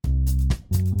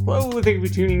Hello, thank you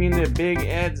for tuning in to Big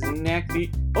Ed's Neck,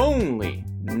 the only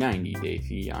 90 Day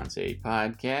Fiancé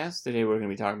podcast. Today we're going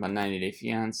to be talking about 90 Day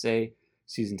Fiancé,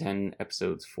 Season 10,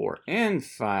 Episodes 4 and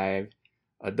 5.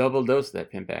 A double dose of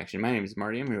that pimp action. My name is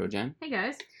Marty. I'm here with Jen. Hey,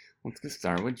 guys. Let's get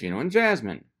started with Gino and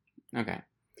Jasmine. Okay.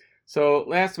 So,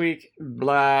 last week,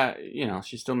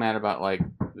 she's still mad about,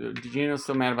 Gino's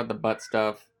still mad about the butt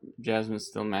stuff. Jasmine's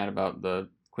still mad about the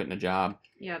quitting the job.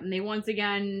 Yeah, and they once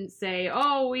again say,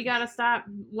 "Oh, we gotta stop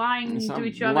lying to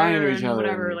each other and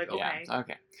whatever." Like, okay. Yeah,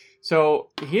 okay. So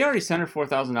he already sent her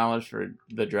 $4,000 for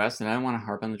the dress, and I don't want to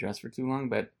harp on the dress for too long,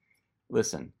 but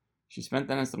listen, she spent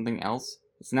that on something else.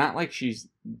 It's not like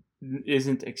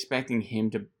isn't expecting him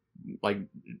to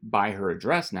buy her a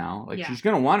dress now. She's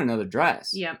gonna want another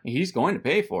dress. Yeah. He's going to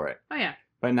pay for it. Oh yeah.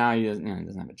 But now he doesn't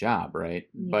have a job, right?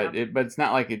 Yeah. But it's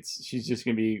not like she's just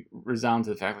going to be resigned to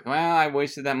the fact, I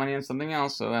wasted that money on something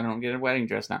else, so I don't get a wedding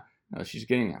dress now. No, she's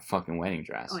getting a fucking wedding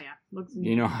dress. Oh, yeah.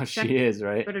 You know how she is,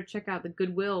 right? Better check out the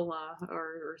Goodwill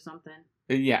or something.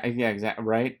 Yeah, exactly,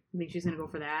 right? I think she's going to go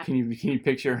for that. Can you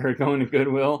picture her going to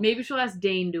Goodwill? Maybe she'll ask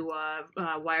Dane to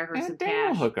wire her some Dane cash.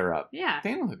 will hook her up. Yeah.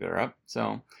 Dane will hook her up.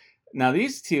 So, now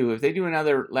these two, if they do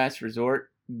another last resort,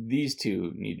 these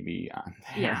two need to be on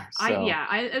there. Yeah, so.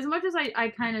 As much as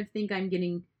I kind of think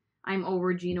I'm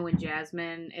over Gino and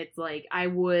Jasmine, it's like I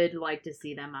would like to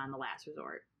see them on The Last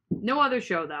Resort. No other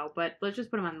show though, but let's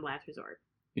just put them on The Last Resort.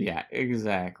 Yeah,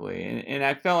 exactly. And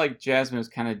I felt like Jasmine was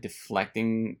kind of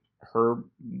deflecting her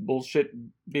bullshit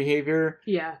behavior.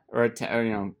 Yeah. Or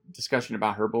discussion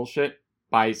about her bullshit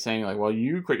by saying well,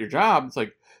 you quit your job. It's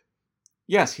like,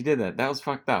 yes, he did that. That was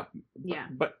fucked up. Yeah.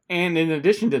 And in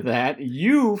addition to that,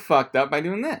 you fucked up by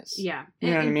doing this. Yeah. You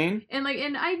know what I mean? And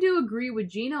I do agree with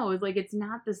Gino. It's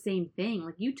not the same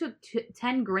thing. You took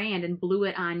 $10,000 and blew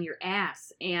it on your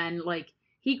ass, and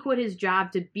he quit his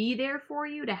job to be there for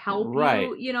you, to help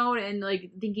you, and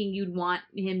thinking you'd want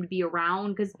him to be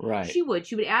around, because she would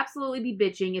absolutely be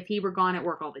bitching if he were gone at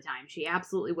work all the time. She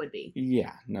absolutely would be.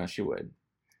 Yeah, no, she would.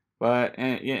 But,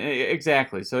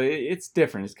 exactly. So it's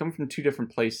different. It's coming from two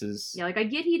different places. Yeah, I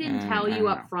get he didn't tell you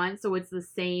up front, so it's the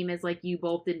same as, you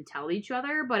both didn't tell each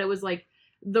other, but it was,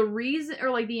 the reason,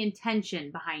 or, the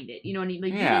intention behind it. You know what I mean?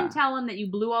 You didn't tell him that you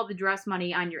blew all the dress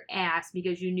money on your ass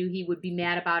because you knew he would be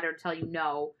mad about it or tell you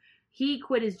no. He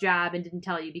quit his job and didn't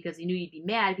tell you because he knew you'd be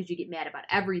mad because you get mad about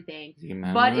everything.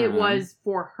 But it was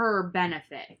for her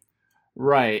benefit.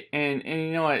 Right. And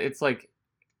you know what? It's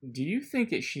do you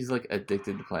think that she's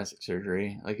addicted to plastic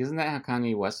surgery? Isn't that how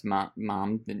Kanye West's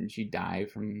mom didn't she die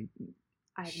from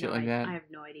shit like that? I have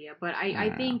no idea, but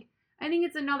I think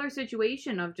it's another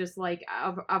situation of just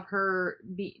of her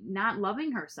not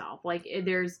loving herself.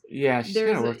 She's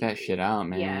gotta work that shit out,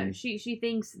 man. Yeah, she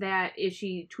thinks that if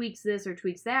she tweaks this or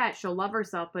tweaks that, she'll love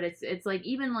herself. But it's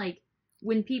even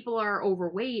when people are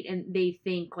overweight and they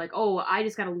think I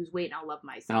just got to lose weight and I'll love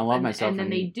myself. And I'll love myself. And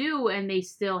then they do, and they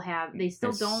still don't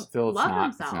love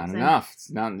themselves. It's not enough.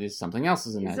 It's not. There's something else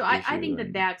is in that. So I think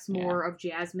that's more of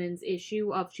Jasmine's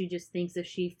issue. Of she just thinks if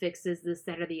she fixes this,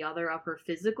 that, or the other of her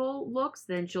physical looks,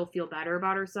 then she'll feel better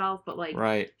about herself. But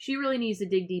she really needs to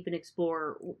dig deep and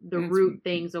explore the root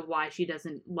things of why she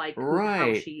doesn't like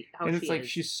how she and it's is.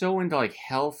 She's so into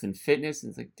health and fitness,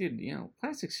 and it's dude,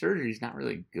 plastic surgery is not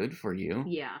really good for you.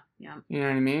 Yeah. You know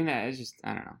what I mean? It's just,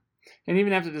 I don't know. And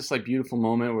even after this beautiful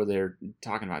moment where they're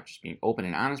talking about just being open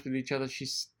and honest with each other, she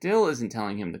still isn't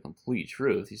telling him the complete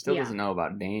truth. He still doesn't know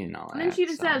about Dane and all that. And then she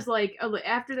just says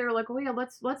after they're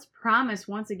let's promise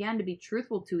once again to be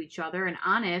truthful to each other and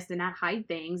honest and not hide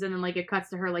things. And then it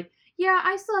cuts to her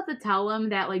I still have to tell him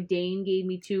that Dane gave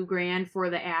me $2,000 for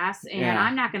the ass, and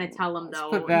I'm not going to tell him though.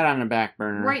 Let's put that on the back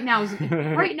burner. Right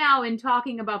now, in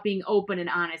talking about being open and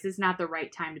honest, it's not the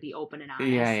right time to be open and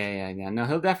honest. Yeah. No,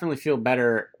 he'll definitely feel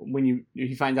better when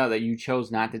he finds out that you chose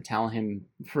not to tell him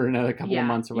for another couple of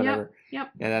months or whatever.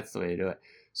 Yep. Yeah, that's the way to do it.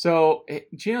 So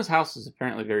Gino's house is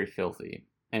apparently very filthy,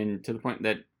 and to the point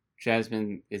that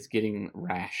Jasmine is getting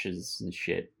rashes and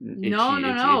shit.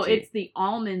 No. It's the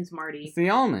almonds, Marty. It's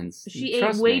the almonds. She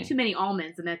ate way too many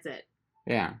almonds, and that's it.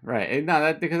 Yeah, right.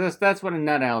 No, because that's what a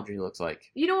nut allergy looks like.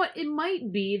 You know what? It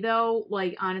might be though.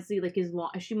 Honestly,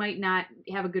 she might not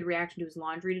have a good reaction to his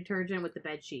laundry detergent with the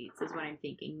bed sheets. Is what I'm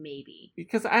thinking. Maybe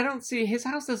because I don't see his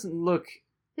house doesn't look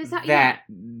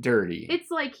dirty. It's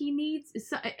he needs.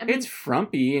 It's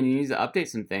frumpy and he needs to update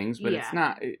some things, but it's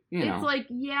not.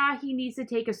 It's he needs to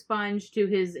take a sponge to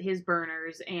his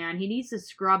burners and he needs to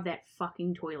scrub that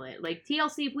fucking toilet.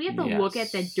 TLC, if we have to look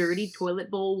at that dirty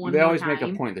toilet bowl one more time. They always make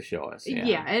a point to show us.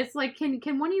 Yeah, it's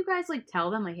can one of you guys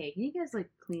tell them hey, can you guys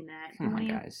clean that? Come on,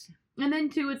 guys. And then,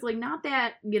 too, it's, like, not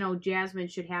that, you know, Jasmine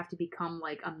should have to become,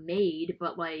 like, a maid,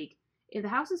 but, like, if the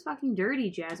house is fucking dirty,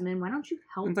 Jasmine, why don't you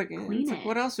help clean it? Like,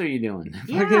 what else are you doing?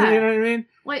 Yeah. You know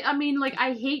what I mean? Like,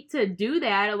 I hate to do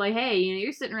that. Like, hey, you know,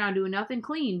 you're sitting around doing nothing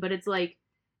clean, but it's like,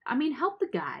 I mean, help the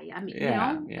guy. I mean,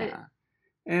 yeah, you know? Yeah.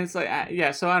 And it's like,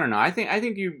 so I don't know. I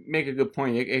think you make a good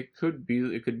point. It could be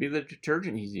the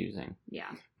detergent he's using.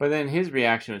 Yeah. But then his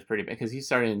reaction was pretty bad because he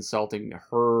started insulting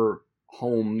her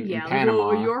home in Panama.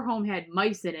 Like, well, your home had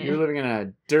mice in it. You're living in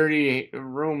a dirty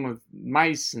room with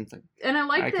mice and things. And I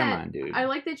like that. Come on, dude. I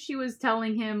like that she was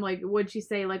telling him, like, what'd she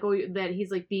say? Like, oh, that he's,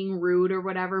 like, being rude or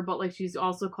whatever, but, like, she's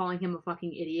also calling him a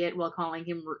fucking idiot while calling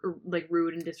him, like,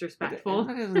 rude and disrespectful.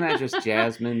 But isn't that just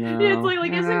Jasmine, though? Yeah, it's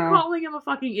like isn't calling him a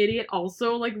fucking idiot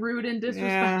also, like, rude and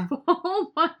disrespectful? Yeah.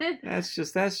 But That's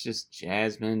just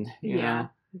Jasmine, you know?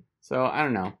 So, I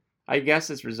don't know. I guess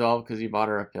it's resolved because he bought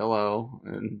her a pillow.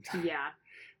 And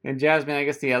Jasmine, I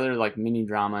guess the other, like, mini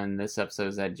drama in this episode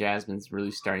is that Jasmine's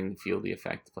really starting to feel the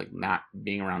effect of, like, not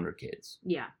being around her kids.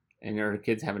 Yeah. And her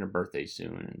kid's having a birthday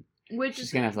soon. And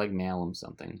she's going to have to, like, mail them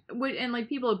something. And, like,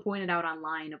 people have pointed out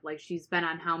online of, like, she's been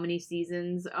on how many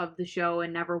seasons of the show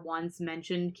and never once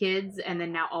mentioned kids. And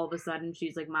then now all of a sudden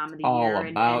she's, like, mom of the year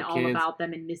and all about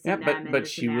them and missing them. But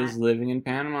she was living in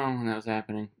Panama when that was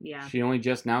happening. Yeah. She only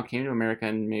just now came to America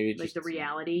and maybe just... Like, the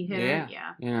reality hit her?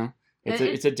 Yeah. You know?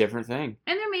 It's a different thing.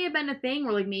 And there may have been a thing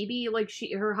where, like, maybe, like,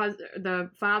 her husband, the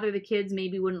father of the kids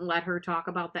maybe wouldn't let her talk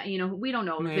about that. You know, we don't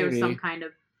know if there was some kind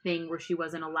of thing where she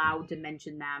wasn't allowed to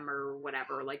mention them or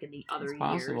whatever, like in the other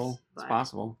years. It's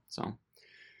possible. So,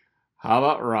 how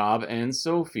about Rob and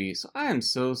Sophie? So, I am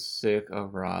so sick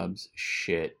of Rob's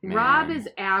shit, man. Rob is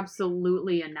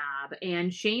absolutely a knob,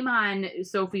 and shame on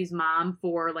Sophie's mom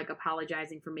for, like,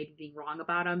 apologizing for maybe being wrong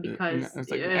about him because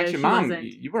it's like, actually, Mom,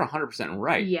 you were 100%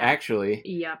 right. Yeah. Actually,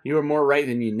 you were more right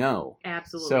than you know.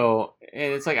 Absolutely. So,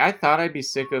 and it's like, I thought I'd be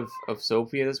sick of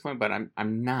Sophie at this point, but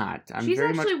I'm not. She's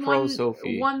very much pro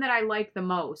Sophie. One that I like the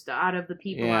most out of the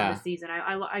people on the season.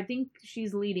 I think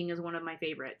she's leading as one of my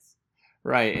favorites.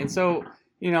 Right, and so,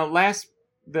 you know,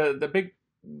 the big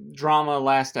drama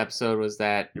last episode was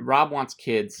that Rob wants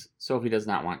kids, Sophie does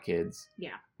not want kids.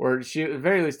 Yeah. Or she, at the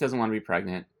very least, doesn't want to be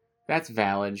pregnant. That's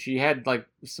valid. She had, like,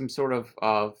 some sort of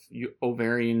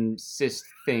ovarian cyst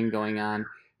thing going on,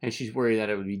 and she's worried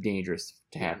that it would be dangerous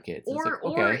to have kids.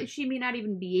 Or she may not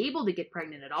even be able to get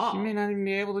pregnant at all. She may not even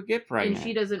be able to get pregnant. And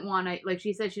she doesn't want to, like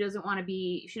she said, she doesn't want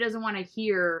to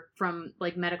hear from,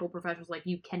 like, medical professionals, like,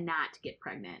 you cannot get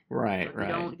pregnant. Right,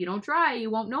 like, If you don't try,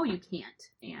 you won't know you can't.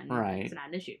 And it's not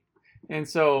an issue. And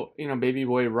so, you know, baby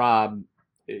boy Rob,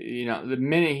 you know, the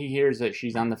minute he hears that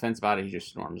she's on the fence about it, he just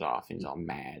storms off. He's all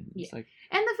mad. It's like,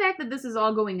 and the fact that this is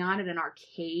all going on at an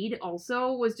arcade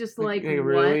also was just like, what?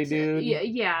 Really, dude?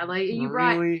 Yeah, like you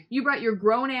brought your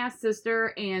grown ass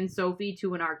sister and Sophie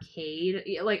to an arcade.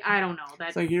 Like, I don't know.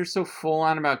 That's like, you're so full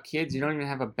on about kids. You don't even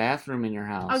have a bathroom in your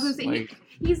house. I was gonna say, like,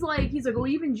 he's like, well,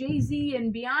 even Jay-Z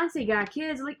and Beyonce got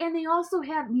kids, like, and they also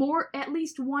have at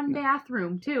least one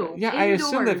bathroom too. Yeah, indoors. I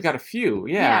assume they've got a few.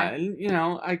 Yeah. You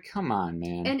know, come on,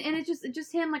 man. And it's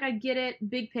just him. Like, I get it,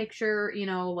 big picture. You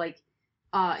know, like,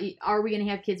 are we going to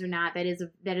have kids or not? That is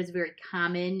a very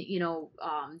common, you know,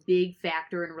 big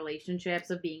factor in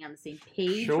relationships of being on the same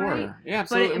page. Sure. Right? Yeah.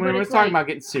 So when we're talking about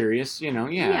getting serious, you know,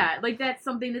 yeah, like, that's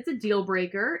something that's a deal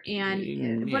breaker,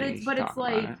 and but it's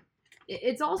like.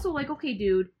 It's also like, okay,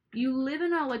 dude, you live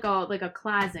in a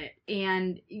closet,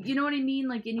 and you know what I mean?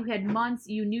 Like, and you had months,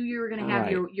 you knew you were going to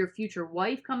have your future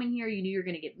wife coming here, you knew you were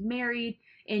going to get married,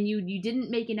 and you didn't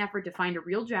make an effort to find a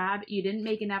real job, you didn't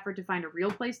make an effort to find a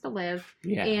real place to live,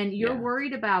 and you're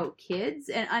worried about kids,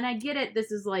 and I get it,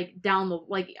 this is like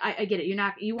I get it,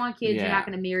 you want kids, you're not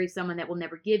going to marry someone that will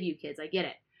never give you kids, I get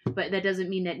it. But that doesn't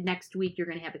mean that next week you're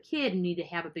going to have a kid and need to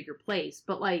have a bigger place.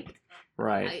 But, like,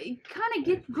 kind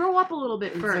of grow up a little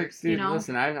bit first, like, dude, you know?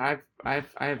 Listen, I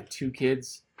have 2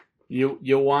 kids.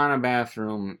 You'll want a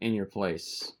bathroom in your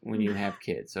place when you have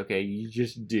kids, okay? You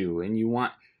just do. And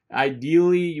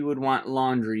ideally, you would want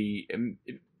laundry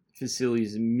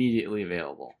facilities immediately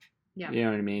available. Yeah. You know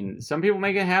what I mean? Some people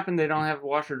make it happen. They don't have a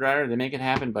washer dryer. They make it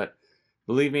happen. But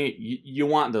believe me, you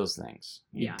want those things.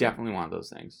 You definitely want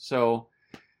those things. So...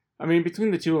 I mean, between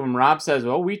the two of them, Rob says,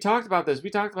 well, we talked about this,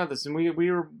 and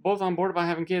we were both on board about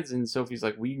having kids, and Sophie's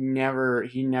like, he never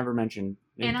mentioned,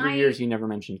 in 3 years, he never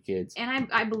mentioned kids. And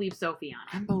I believe Sophie on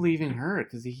it. I'm believing her,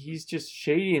 because he's just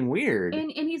shady and weird.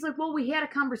 And he's like, well, we had a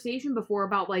conversation before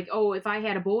about, like, oh, if I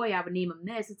had a boy, I would name him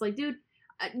this. It's like, dude,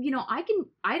 you know, I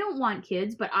don't want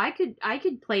kids, but I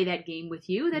could play that game with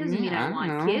you. That doesn't mean I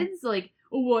want kids. Like,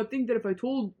 oh, well, I think that if I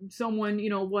told someone, you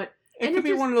know, what... It could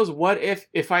be one of those, what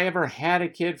if I ever had a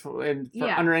kid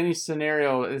under any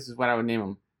scenario, this is what I would name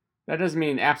them. That doesn't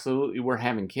mean absolutely we're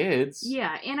having kids.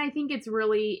 Yeah, and I think it's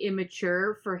really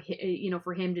immature for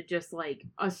him to just like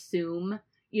assume,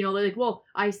 like, well,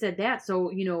 I said that,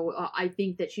 so I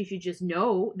think that she should just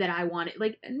know that I want it.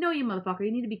 Like, no, you motherfucker,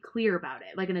 you need to be clear about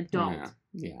it, like an adult.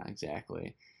 Yeah,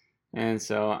 exactly. And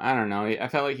so I don't know. I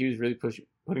felt like he was really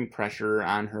putting pressure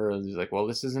on her. He was like, well,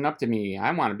 this isn't up to me.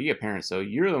 I want to be a parent, so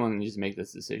you're the one that needs to make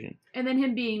this decision. And then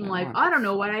him being like, I don't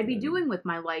know what I'd be doing with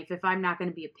my life if I'm not going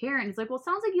to be a parent. It's like, well, it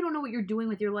sounds like you don't know what you're doing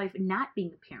with your life not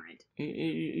being a parent.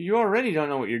 You already don't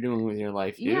know what you're doing with your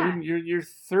life, dude. Yeah. You're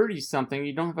 30-something.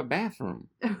 You don't have a bathroom.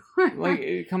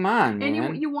 Like, come on, man.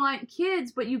 And you want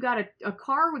kids, but you got a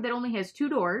car that only has 2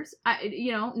 doors,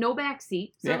 no back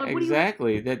seat. So yeah, like,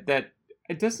 exactly. That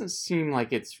it doesn't seem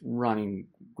like it's running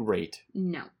great.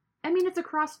 No. I mean, it's a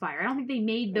Crossfire. I don't think they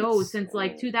made those since,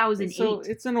 like, 2008. So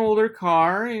it's an older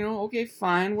car, okay,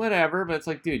 fine, whatever. But it's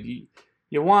like, dude,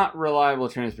 you want reliable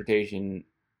transportation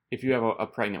if you have a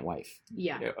pregnant wife.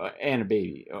 Yeah. And a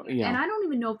baby. And I don't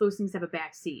even know if those things have a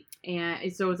back seat.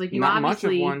 And so it's like, Not much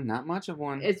of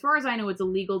one. As far as I know, it's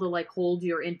illegal to, like, hold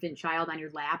your infant child on your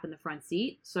lap in the front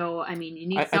seat. So, I mean, you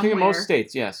need somewhere. I think in most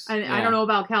states, yes. I don't know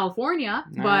about California,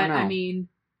 but, I mean,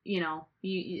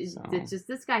 it's just,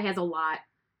 this guy has a lot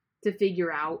to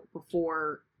figure out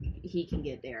before he can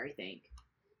get there, I think.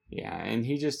 Yeah, and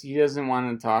he doesn't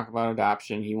want to talk about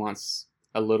adoption. He wants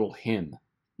a little him.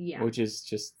 Yeah. Which is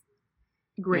just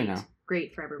great.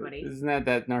 Great for everybody. Isn't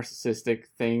that narcissistic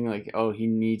thing? Like, oh, he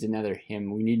needs another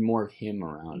him. We need more of him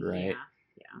around, right?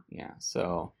 Yeah.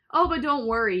 So. Oh, but don't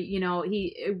worry.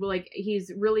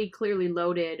 He's really clearly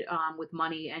loaded with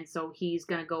money, and so he's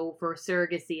gonna go for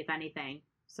surrogacy, if anything.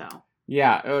 So.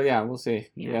 Yeah. Oh, yeah. We'll see.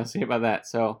 Yeah, we'll see about that.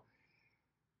 So.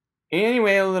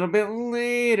 Anyway, a little bit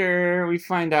later, we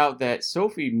find out that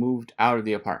Sophie moved out of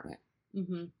the apartment.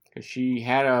 Mm-hmm. Because she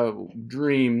had a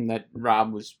dream that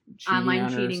Rob was cheating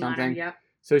on her or something. Yep.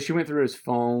 So she went through his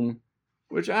phone,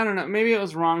 which I don't know. Maybe it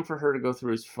was wrong for her to go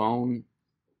through his phone.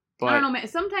 But I don't know, man.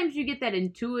 Sometimes you get that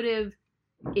intuitive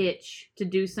itch to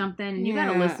do something, and you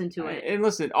got to listen to it. And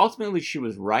listen, ultimately she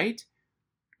was right.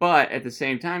 But at the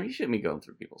same time, you shouldn't be going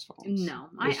through people's phones. No,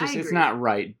 I agree. It's agree. not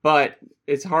right. But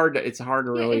it's hard to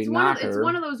really knock her. It's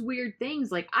one of those weird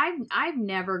things. Like I've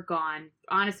never gone.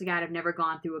 Honest to God, I've never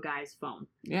gone through a guy's phone.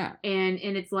 Yeah. And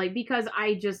it's like, because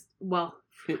I just,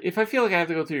 if I feel like I have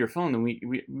to go through your phone, then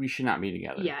we should not be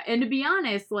together. Yeah. And to be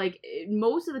honest, like,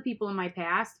 most of the people in my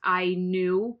past, I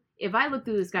knew if I look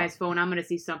through this guy's phone, I'm going to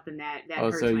see something that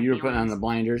hurts so my you were feelings. putting on the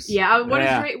blinders? Yeah. What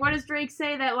does Drake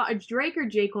say? That Drake or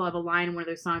Jake will have a line in one of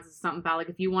their songs. It's something about, like,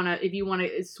 if you want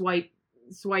to swipe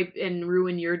and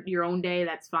ruin your own day,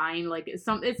 that's fine. Like, it's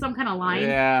some kind of line.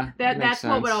 Yeah. That's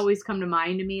what would always come to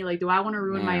mind to me. Like, do I want to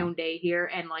ruin my own day here?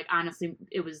 And, like, honestly,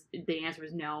 the answer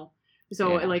was no.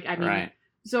 So, like, I mean, right.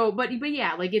 So, but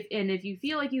yeah, like, if you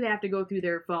feel like you have to go through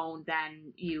their phone,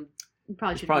 then you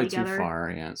probably shouldn't be together. Too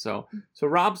far, yeah. So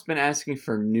Rob's been asking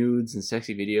for nudes and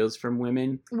sexy videos from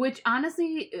women. Which,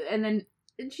 honestly, and then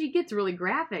she gets really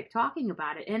graphic talking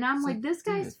about it. And I'm like, this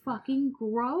guy's fucking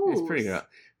gross. It's pretty gross.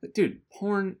 But, dude,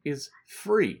 porn is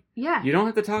free. Yeah. You don't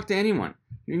have to talk to anyone.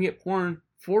 You can get porn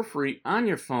for free on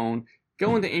your phone.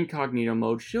 Go into incognito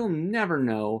mode. She'll never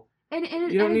know. And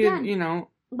you don't need,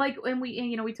 Like, and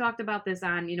we talked about this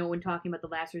on, when talking about The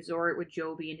Last Resort with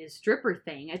Joby and his stripper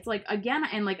thing. It's like, again,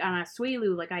 and like on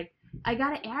Asuelu, like I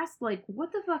gotta ask, like,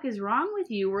 what the fuck is wrong with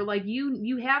you? Or like,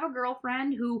 you have a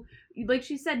girlfriend who, like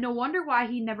she said, no wonder why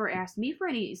he never asked me for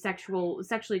any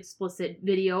sexually explicit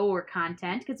video or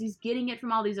content, because he's getting it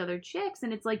from all these other chicks.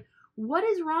 And it's like, what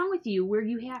is wrong with you where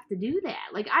you have to do that?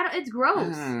 Like, it's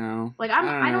gross. I don't know. Like,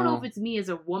 I don't know if it's me as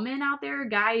a woman out there.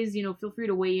 Guys, feel free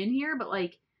to weigh in here, but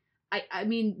like, I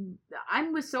mean,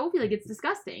 I'm with Sophie. Like, it's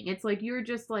disgusting. It's like you're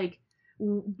just like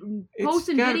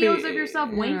posting videos of yourself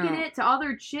winking it to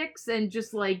other chicks, and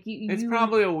just like it's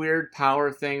probably a weird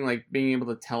power thing, like being able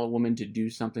to tell a woman to do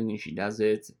something and she does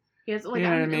it. Yeah, so, like, you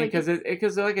know what I mean?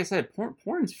 Because like I said,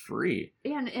 porn's free.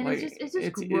 Yeah, and like, it's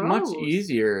just gross. Much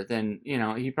easier than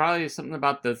he probably has something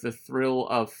about the thrill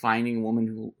of finding a woman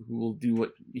who will do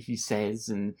what he says,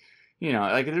 and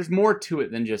like there's more to it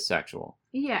than just sexual.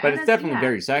 Yeah, but it's definitely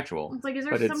very sexual. It's like, is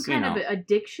there some kind of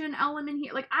addiction element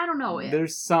here? Like, I don't know.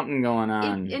 There's something going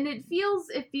on, and it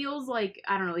feels like,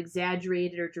 I don't know,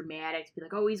 exaggerated or dramatic to be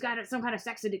like, oh, he's got some kind of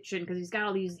sex addiction because he's got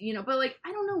all these, But like,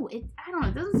 I don't know. It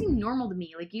doesn't seem normal to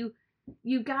me. Like, you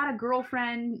got a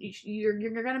girlfriend,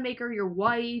 you're gonna make her your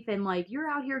wife, and like, you're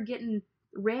out here getting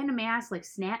random ass like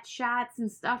snapshots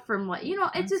and stuff from like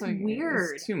it's just like,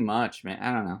 weird. It's too much, man.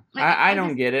 I don't know. Like, I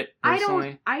don't get it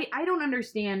personally. I don't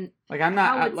understand. Like I'm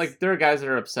not like there are guys that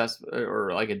are obsessed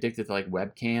or like addicted to like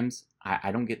webcams.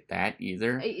 I don't get that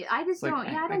either. I just like, don't.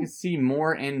 Yeah, I can see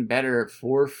more and better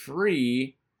for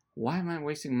free. Why am I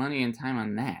wasting money and time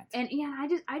on that? And yeah,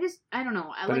 I don't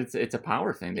know. But it's a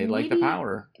power thing. They like the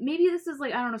power. Maybe this is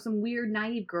like, I don't know, some weird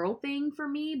naive girl thing for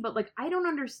me, but like I don't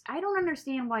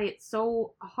understand why it's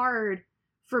so hard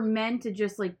for men to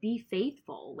just like be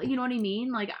faithful. You know what I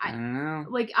mean? Like I don't know.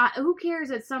 Like who cares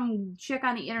that some chick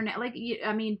on the internet? Like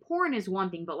I mean, porn is one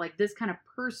thing, but like this kind of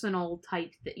personal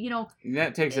type,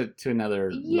 that takes it to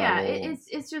another level.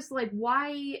 It's just like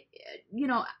why,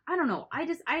 I don't know. I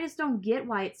just don't get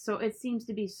why it seems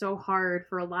to be so hard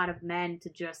for a lot of men to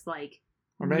just like.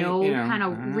 Or maybe, kind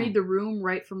of read the room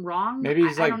right from wrong. Maybe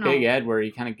he's like Big Ed, where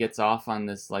he kind of gets off on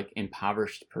this like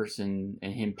impoverished person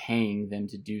and him paying them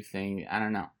to do things. I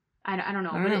don't know. I don't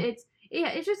know, but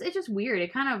it's just weird.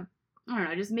 It kind of, I don't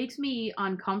know, it just makes me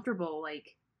uncomfortable.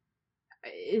 Like,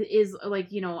 is like,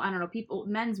 I don't know,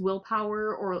 men's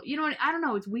willpower or, I don't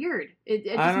know. It's weird. It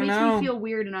just makes me feel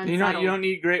weird and unsettled. You don't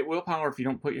need great willpower if you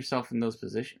don't put yourself in those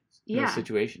positions. Those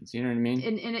situations, you know what I mean?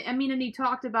 And he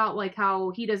talked about like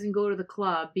how he doesn't go to the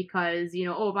club because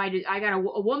if I got a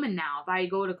woman now, if I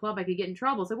go to the club I could get in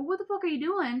trouble. It's like, well, what the fuck are you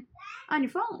doing on your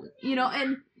phone?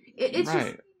 And it's right.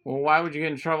 Just. Well, why would you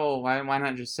get in trouble? Why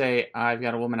not just say I've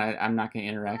got a woman? I'm not going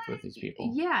to interact with these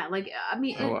people. Yeah, like I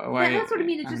mean, that's what I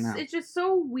mean. It's just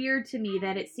so weird to me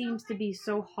that it seems to be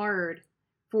so hard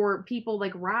for people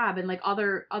like Rob and like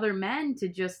other men to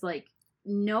just like.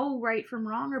 Know right from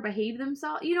wrong or behave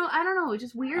themselves. I don't know. It's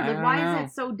just weird. Like, why is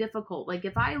that so difficult? Like,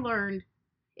 if I learned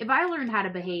how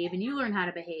to behave and you learn how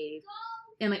to behave,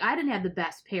 and like I didn't have the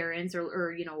best parents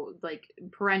or like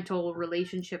parental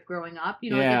relationship growing up.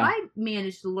 Like, if I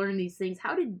managed to learn these things,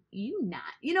 how did you not?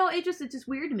 It's just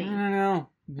weird to me. I don't know.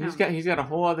 He's got a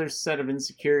whole other set of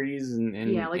insecurities and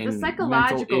like and the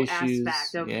psychological issues.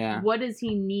 aspect of what does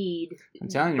he need. I'm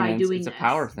telling you, man, it's a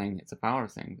power thing. It's a power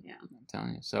thing. Yeah, I'm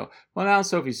telling you. So now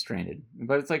Sophie's stranded,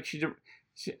 but it's like she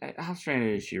how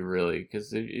stranded is she really?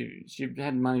 Because if she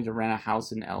had money to rent a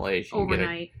house in L.A.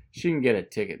 She can get a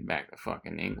ticket back to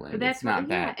fucking England. But that's it's not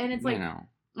that, and it's like.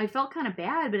 I felt kind of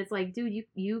bad, but it's like, dude,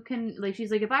 you can, like,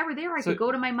 she's like, if I were there, I could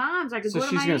go to my mom's, I could go to my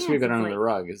aunt's. So she's going to sweep it under the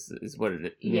rug, is what it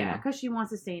is. Yeah, because she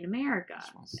wants to stay in America.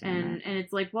 And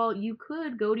it's like, well, you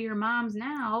could go to your mom's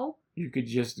now. You could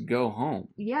just go home.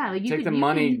 Yeah, like take the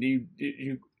money,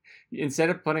 you instead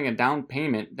of putting a down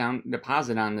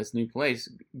deposit on this new place,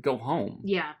 go home.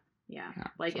 Yeah.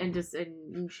 Like, and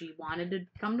she wanted to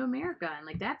come to America, and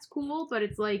like, that's cool, but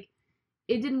it's like,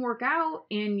 it didn't work out,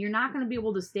 and you're not going to be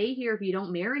able to stay here if you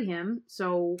don't marry him.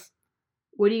 So,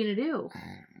 what are you going to do?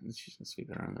 She's going to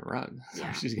sweep it under the rug. That's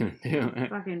what she's going to do.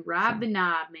 Fucking rob the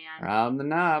knob, man. Rob the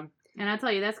knob. And I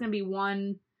tell you, that's going to be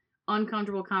one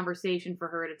uncomfortable conversation for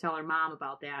her to tell her mom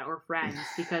about that, or friends,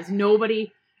 because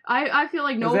nobody... I feel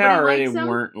like nobody already likes him.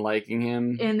 Weren't liking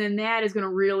him. And then that is going to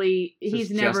really...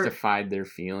 He's never justified their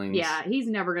feelings. Yeah, he's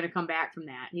never going to come back from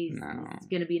that. He's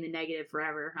going to be in the negative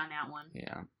forever on that one.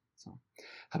 Yeah. So,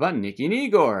 how about Nikki and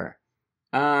Igor?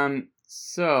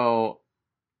 So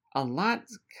a lot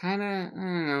kind of, I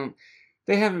don't know,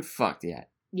 they haven't fucked yet.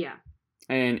 Yeah.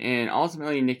 And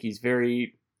ultimately Nikki's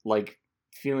very like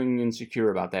feeling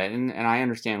insecure about that, and I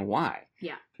understand why.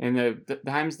 Yeah. And the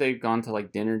times they've gone to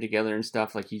like dinner together and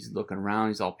stuff, like he's looking around,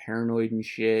 he's all paranoid and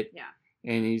shit. Yeah.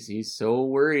 And he's so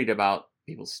worried about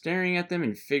people staring at them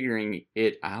and figuring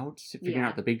it out, figuring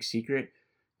out the big secret.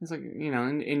 It's like,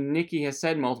 and Nikki has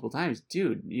said multiple times,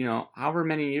 dude, however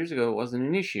many years ago it wasn't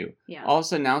an issue. Yeah. All of a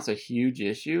sudden now it's a huge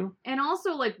issue. And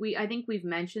also, like, I think we've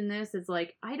mentioned this, it's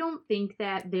like, I don't think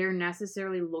that they're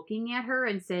necessarily looking at her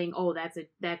and saying, oh, that's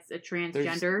a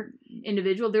transgender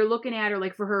individual. They're looking at her,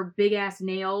 like, for her big-ass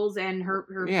nails and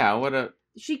her... Yeah, what a...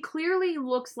 She clearly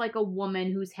looks like a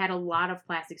woman who's had a lot of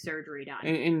plastic surgery done.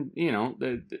 And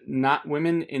not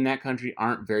women in that country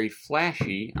aren't very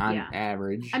flashy on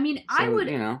average. I mean, so, I would,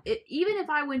 even if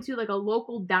I went to like a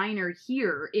local diner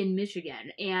here in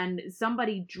Michigan and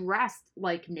somebody dressed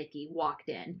like Nikki walked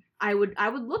in, I would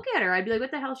look at her. I'd be like,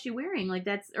 what the hell is she wearing? Like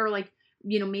that's, or like,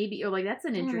 maybe, or like that's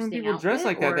an interesting when people outfit, dress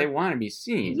like that, they want to be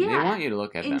seen. Yeah. They want you to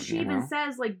look at them. And she even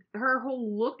says like her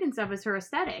whole look and stuff is her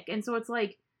aesthetic. And so it's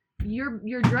like,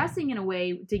 you're dressing in a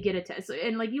way to get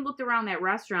and like you looked around that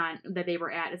restaurant that they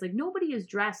were at, it's like nobody is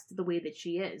dressed the way that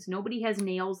she is. Nobody has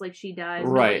nails like she does.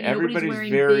 Right. Everybody's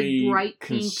wearing very big, bright,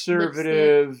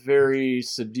 conservative, pink very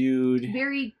subdued.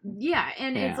 Very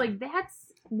and it's like that's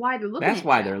why they're looking. That's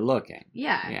why they're looking.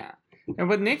 Yeah. Yeah.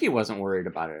 But Nikki wasn't worried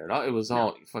about it at all. It was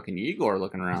all fucking Igor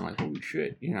looking around like, holy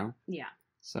shit, you know? Yeah.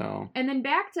 So. And then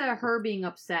back to her being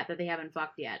upset that they haven't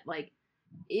fucked yet. Like,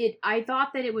 I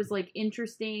thought that it was, like,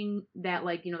 interesting that,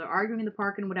 like, you know, they're arguing in the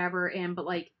park and whatever, but,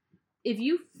 like, if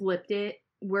you flipped it,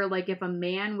 where, like, if a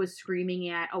man was screaming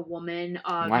at a woman,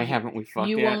 why haven't we fucked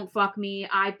you yet? won't fuck me,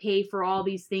 I pay for all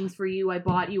these things for you, I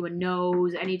bought you a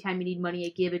nose, anytime you need money, I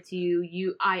give it to you,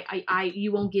 you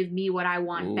won't give me what I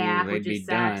want back, which is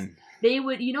sex. Done. They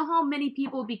would, you know how many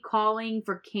people would be calling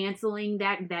for canceling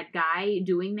that guy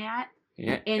doing that?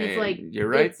 Yeah, and it's like, you're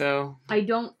right, though. I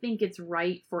don't think it's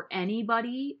right for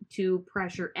anybody to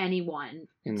pressure anyone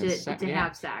to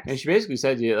have sex. And she basically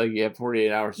said, you have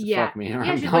 48 hours to fuck me. Or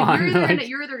she's like,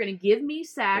 you're either going to give me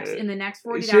sex in the next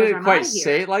 48 hours. She didn't quite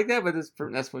say it like that, but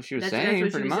that's what she was saying.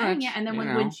 That's what she was saying. Yeah. And then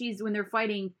when they're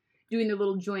fighting, doing their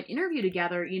little joint interview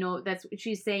together, you know, that's what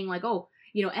she's saying, like, oh,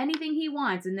 you know, anything he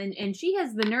wants, and she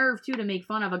has the nerve too to make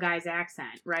fun of a guy's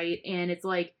accent, right? And it's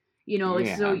like. You know,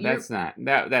 like, so that's not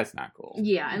cool.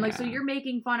 Yeah, and like, so you're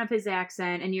making fun of his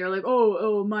accent, and you're like,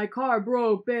 oh, my car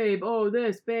broke, babe. Oh,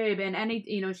 this, babe, and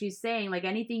you know, she's saying like,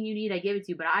 anything you need, I give it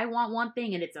to you, but I want one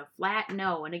thing, and it's a flat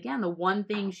no. And again, the one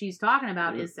thing she's talking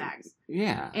about is sex.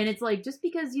 Yeah, and it's like, just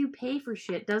because you pay for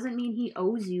shit doesn't mean he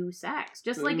owes you sex.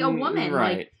 Just like a woman,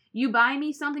 right. Like. You buy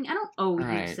me something, I don't owe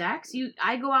you sex.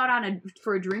 I go out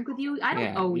for a drink with you, I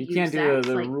don't owe you sex. You can't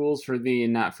do the rules for thee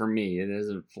and not for me.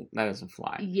 That doesn't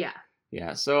fly. Yeah.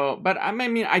 Yeah. So, but I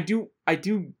mean, I do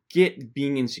get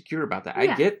being insecure about that.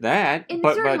 Yeah. I get that. And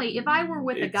certainly, if I were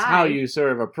with a guy, it's how you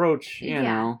sort of approach, you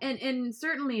know. And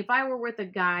certainly, if I were with a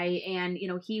guy and you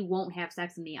know he won't have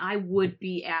sex with me, I would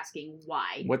be asking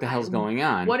why. What the hell's going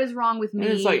on? What is wrong with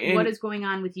me? What is going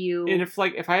on with you? And if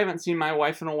I haven't seen my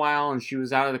wife in a while and she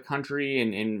was out of the country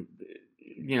and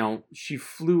you know she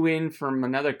flew in from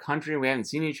another country and we haven't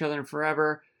seen each other in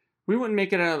forever. We wouldn't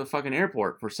make it out of the fucking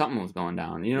airport for something was going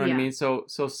down. You know what I mean? So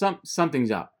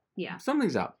something's up. Yeah.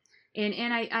 Something's up. And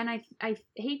I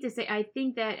hate to say, I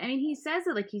think that, I mean, he says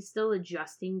it like he's still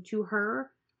adjusting to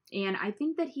her. And I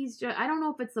think that he's just, I don't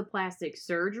know if it's the plastic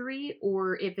surgery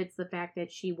or if it's the fact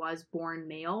that she was born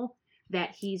male,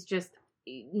 that he's just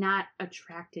not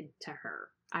attracted to her.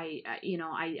 I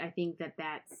think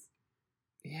that's.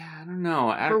 Yeah, I don't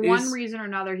know. For one reason or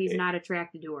another, he's not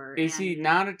attracted to her. Is he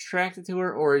not attracted to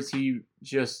her, or is he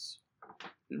just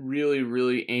really,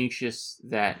 really anxious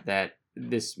that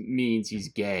this means he's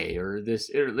gay, or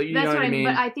this? Or, you know what I mean?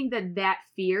 But I think that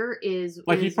fear is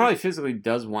like he probably physically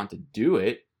does want to do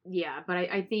it. Yeah, but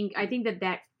I think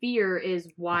that fear is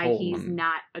why he's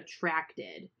not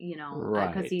attracted. You know,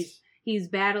 right? Because he's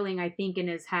battling, I think, in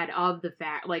his head of the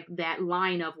fact, like that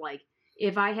line of like.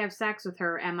 If I have sex with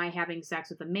her, am I having sex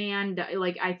with a man?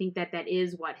 Like, I think that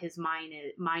is what his mind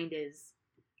is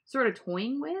sort of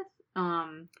toying with.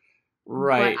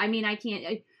 Right. But, I mean, I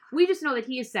can't... we just know that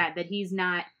he has said that he's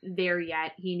not there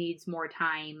yet. He needs more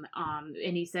time.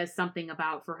 And he says something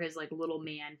about for his, like, little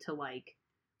man to, like,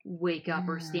 wake up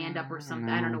or stand up or something.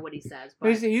 I don't know what he says.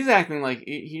 But he's acting like...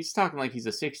 He's talking like he's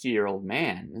a 60-year-old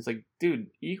man. It's like,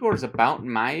 dude, Igor's about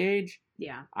my age.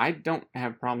 Yeah. I don't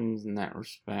have problems in that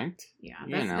respect. Yeah.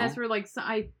 That's where, like, so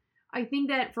I think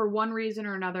that for one reason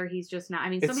or another, he's just not. I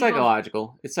mean, it's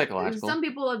psychological. It's psychological. Some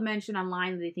people have mentioned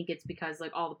online that they think it's because,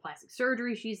 like, all the plastic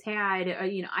surgery she's had.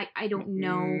 You know, I don't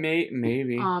know.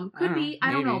 Maybe. Could be.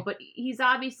 I don't know. But he's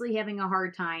obviously having a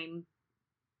hard time.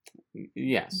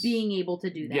 Yes. Being able to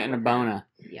do that. Getting a bona.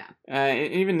 Yeah.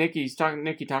 Even Nikki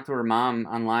talked to her mom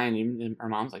online. Even her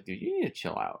mom's like, dude, you need to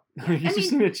chill out. You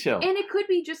just need to chill. And it could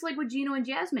be just like with Gino and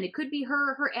Jasmine. It could be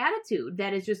her attitude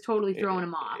that is just totally throwing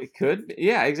him off. It could.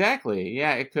 Yeah, exactly.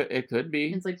 Yeah, it could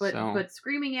be. It's like, but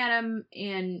screaming at him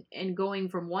and going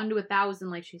from 1 to 1,000,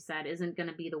 like she said, isn't going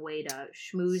to be the way to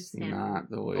schmooze him. Not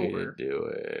the way to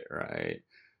do it, right?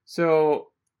 So,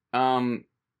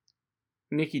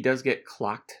 Nikki does get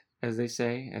clocked, as they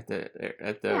say at the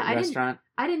restaurant.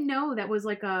 I didn't know that was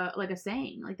like a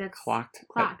saying, like that's clocked.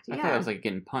 I thought it was like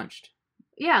getting punched.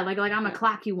 Yeah, like I'm a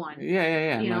clock you one.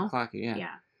 Yeah. I'm gonna clock you.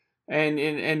 Yeah. And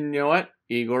you know what?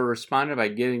 Igor responded by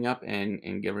getting up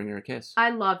and giving her a kiss.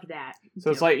 I loved that. So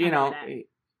it's like, you know,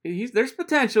 there's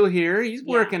potential here. He's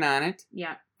working on it.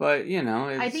 Yeah. But you know,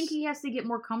 I think he has to get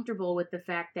more comfortable with the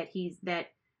fact that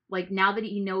like, now that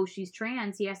he knows she's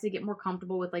trans, he has to get more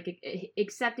comfortable with, like,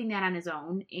 accepting that on his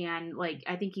own. And, like,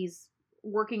 I think he's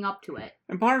working up to it.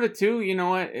 And part of it, too, you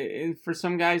know what? For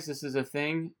some guys, this is a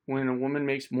thing. When a woman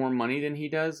makes more money than he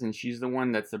does, and she's the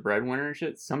one that's the breadwinner and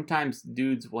shit, sometimes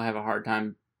dudes will have a hard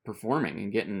time performing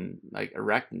and getting, like,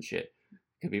 erect and shit.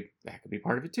 That could be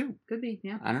part of it, too. Could be,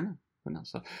 yeah. I don't know. Who knows?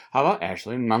 So, how about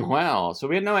Ashley and Manuel? So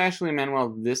we had no Ashley and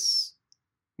Manuel this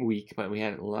week, but we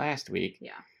had it last week.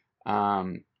 Yeah.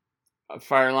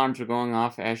 Fire alarms were going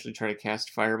off. Ashley tried to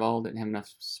cast Fireball, didn't have enough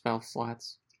spell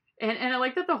slots. And I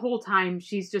like that the whole time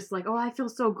she's just like, oh, I feel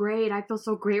so great. I feel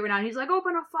so great right now. And he's like,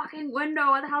 open a fucking window.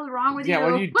 What the hell's wrong with you? Yeah,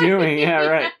 what are you doing? Yeah,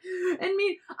 right.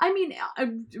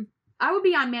 I would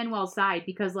be on Manuel's side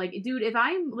because, like, dude, if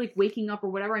I'm, like, waking up or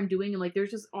whatever I'm doing and, like,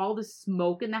 there's just all this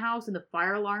smoke in the house and the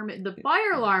fire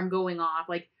alarm going off,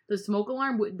 like, the smoke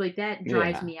alarm, like, that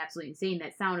drives me absolutely insane.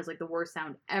 That sound is, like, the worst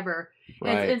sound ever.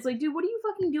 Right. And it's like, dude, what are you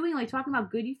fucking doing? Like, talking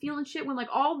about good you feel and shit when, like,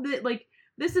 all the, like,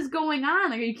 this is going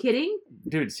on. Like, are you kidding?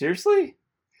 Dude, seriously?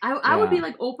 I would be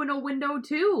like, open a window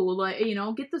too. Like, you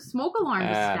know, get the smoke alarm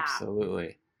to stop.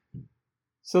 Absolutely.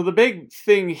 So the big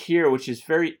thing here, which is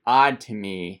very odd to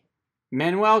me,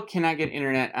 Manuel cannot get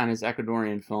internet on his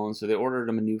Ecuadorian phone, so they ordered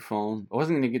him a new phone. It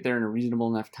wasn't going to get there in a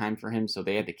reasonable enough time for him, so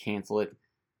they had to cancel it.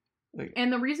 Like,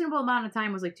 and the reasonable amount of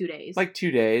time was like 2 days. Like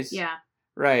 2 days. Yeah.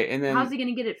 Right, and then... How's he going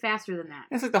to get it faster than that?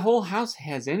 It's like the whole house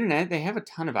has internet. They have a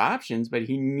ton of options, but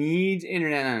he needs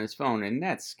internet on his phone, and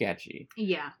that's sketchy.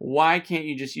 Yeah. Why can't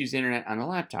you just use internet on a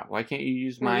laptop? Why can't you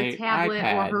use my tablet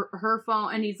iPad? Or her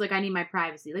phone? And he's like, I need my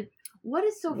privacy. Like, what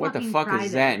is so fucking What the fuck private?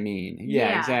 does that mean?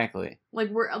 Yeah, exactly. Like,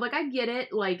 I get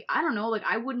it. Like, I don't know. Like,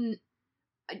 I don't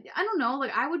know.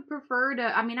 Like, I would prefer to.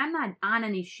 I mean, I'm not on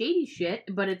any shady shit,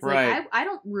 but it's like I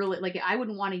don't really like. I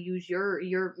wouldn't want to use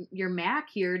your Mac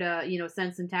here to, you know,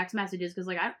 send some text messages because,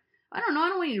 like, I don't know. I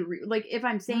don't want you to like if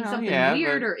I'm saying something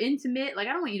weird or intimate. Like,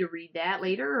 I don't want you to read that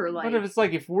later or like. But if it's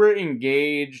like if we're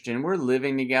engaged and we're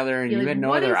living together and you had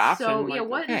no other option,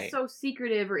 what is so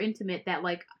secretive or intimate that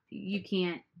like you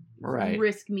can't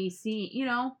risk me seeing, you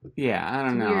know? Yeah, I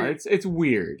don't know. Weird. It's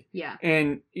weird. Yeah.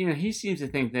 And, you know, he seems to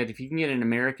think that if he can get an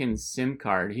American SIM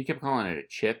card, he kept calling it a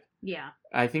chip. Yeah.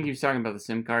 I think he was talking about the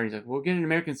SIM card. He's like, well, get an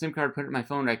American SIM card, put it in my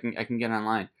phone, I can get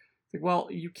online. It's like, well,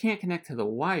 you can't connect to the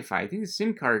Wi-Fi. I think the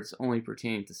SIM card's only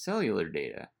pertaining to cellular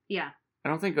data. Yeah. I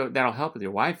don't think that'll help with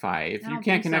your Wi-Fi. If you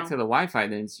can't connect to the Wi-Fi,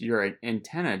 then your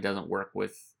antenna doesn't work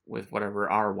with whatever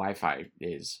our Wi-Fi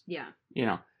is. Yeah. You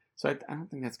know. So I don't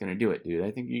think that's going to do it, dude.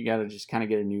 I think you got to just kind of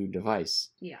get a new device.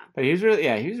 Yeah. But he was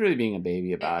really being a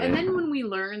baby about it. And then when we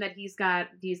learn that he's got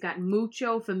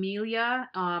mucho familia,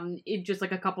 it just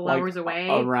like a couple hours away.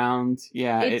 Around,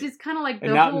 yeah. It's just kind of like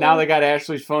now they got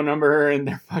Ashley's phone number and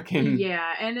they're fucking.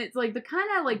 Yeah, and it's like the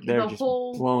kind of like they're the just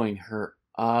whole blowing her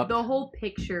up. The whole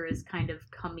picture is kind of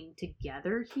coming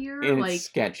together here, and like it's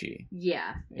sketchy.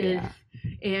 Yeah. Yeah.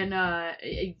 And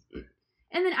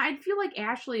then I feel like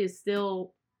Ashley is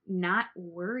still not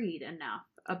worried enough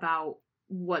about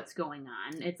what's going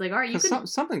on. It's like, all right,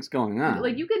 something's going on.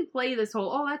 Like, you can play this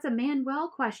whole, that's a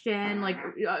Manuel question, like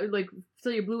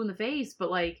till you're blue in the face,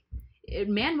 but like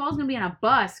Manuel's gonna be on a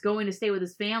bus going to stay with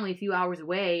his family a few hours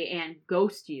away and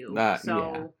ghost you.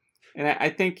 Yeah. And I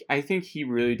think he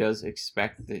really does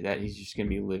expect that he's just gonna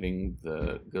be living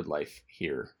the good life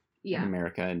here in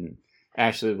America, and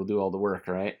Ashley will do all the work,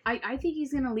 right? I think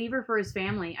he's going to leave her for his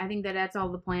family. I think that's all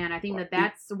the plan. I think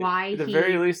that's why at the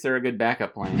very least, they're a good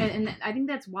backup plan. And I think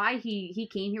that's why he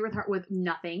came here with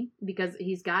nothing, because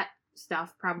he's got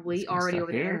stuff probably already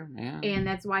over there. Yeah. And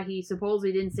that's why he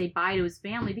supposedly didn't say bye to his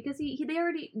family, because they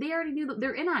already knew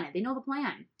they're in on it. They know the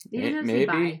plan. They didn't have to say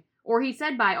bye. Or he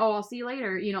said bye, I'll see you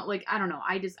later. You know, like, I don't know.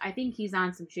 I think he's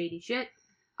on some shady shit.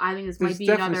 I think this might be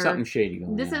definitely something shady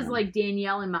going on. This is like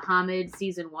Danielle and Muhammad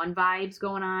season 1 vibes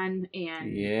going on,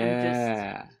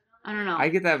 and I don't know. I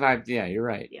get that vibe. Yeah, you're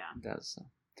right. Yeah, it does.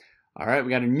 All right,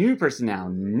 we got a new person now,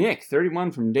 Nick,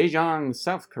 31 from Daejeon,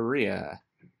 South Korea.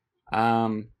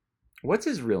 What's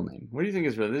his real name? What do you think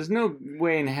is real? There's no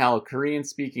way in hell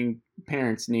Korean-speaking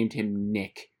parents named him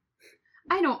Nick.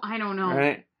 I don't know.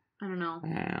 Right? I don't know.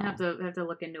 I have to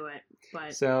look into it.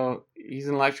 But so he's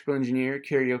an electrical engineer,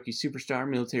 karaoke superstar,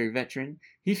 military veteran.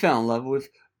 He fell in love with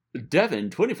Devin,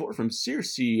 24, from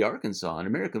Searcy, Arkansas, an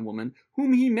American woman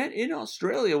whom he met in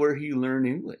Australia, where he learned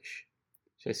English.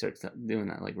 Should I start doing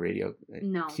that like radio,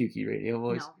 kooky radio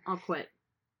voice? No, I'll quit.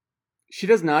 She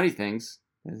does naughty things,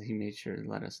 as he made sure to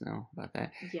let us know about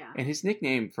that. Yeah. And his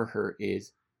nickname for her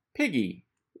is Piggy,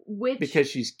 because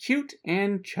she's cute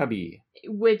and chubby.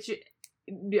 Which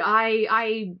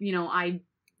I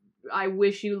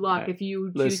wish you luck if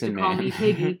you choose to call me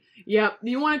Piggy. Yep.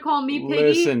 You want to call me Piggy?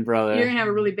 Listen, brother. You're going to have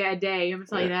a really bad day. I'm going to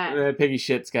tell you that. That Piggy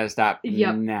shit's got to stop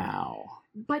now.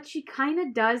 But she kind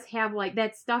of does have, like,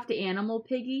 that stuffed animal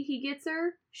Piggy he gets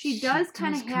her. She does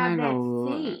kind of have that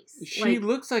face. She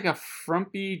looks like a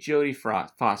frumpy Jodie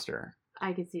Foster.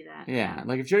 I could see that. Yeah.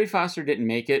 Like, if Jodie Foster didn't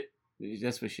make it,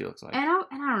 That's what she looks like. And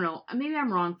I don't know. Maybe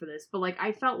I'm wrong for this, but like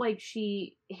I felt like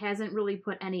she hasn't really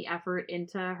put any effort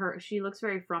into her. She looks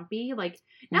very frumpy. Like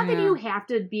not that you have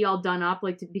to be all done up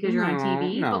like because you're on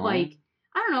TV, but like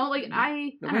I don't know. Like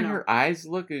I don't know. Her eyes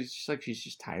look is just like she's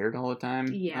just tired all the time.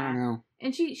 Yeah. I don't know.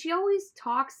 And she always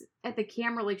talks at the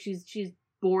camera like she's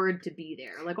bored to be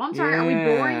there. Like, oh, I'm sorry, are we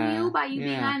boring you by you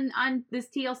being on this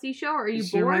TLC show? Or are you bored?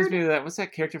 She reminds me of that. What's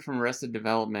that character from Arrested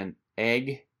Development?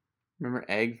 Egg. Remember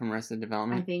Egg from Arrested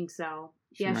Development? I think so.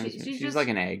 She's just like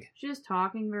an egg. She's just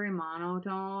talking very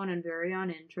monotone and very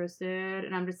uninterested.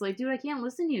 And I'm just like, dude, I can't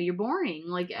listen to you. You're boring.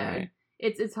 Like, right.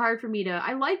 It's hard for me to.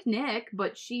 I like Nick,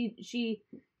 but she.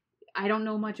 I don't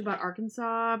know much about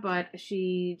Arkansas, but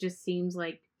she just seems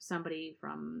like somebody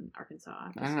from Arkansas.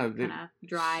 I don't know. Kind of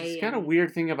dry. She's got a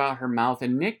weird thing about her mouth,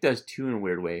 and Nick does too in a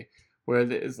weird way, where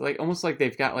it's like almost like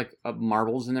they've got like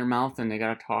marbles in their mouth, and they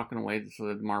gotta talk in a way so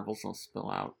that the marbles don't spill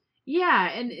out. Yeah,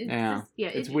 and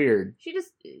it's weird. She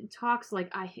just talks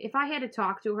like if I had to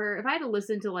talk to her, if I had to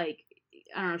listen to like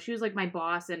I don't know, she was like my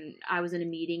boss, and I was in a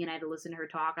meeting and I had to listen to her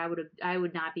talk, I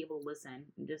would not be able to listen.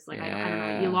 Just like I don't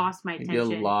know, you lost my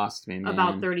attention. You lost me, man.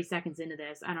 About 30 seconds into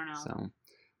this, I don't know. So.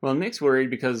 Well, Nick's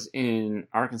worried because in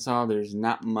Arkansas, there's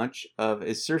not much of,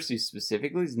 as Cersei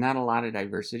specifically, there's not a lot of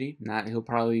diversity. He'll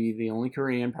probably be the only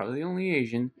Korean, probably the only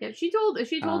Asian. Yeah, she told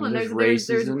him there's a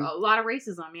lot of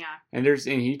racism, yeah. And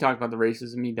he talked about the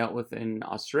racism he dealt with in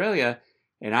Australia,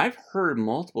 and I've heard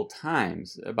multiple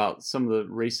times about some of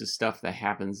the racist stuff that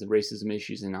happens, the racism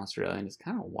issues in Australia, and it's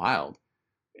kind of wild.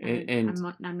 I'm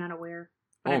not aware.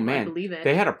 But I believe it.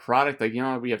 They had a product, like,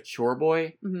 we have Chore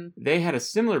Boy. Mm-hmm. They had a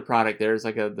similar product there. It's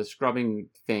like the scrubbing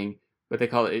thing, but they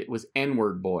call it was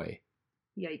N-Word Boy.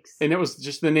 Yikes. And it was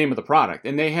just the name of the product.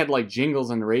 And they had, like,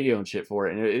 jingles on the radio and shit for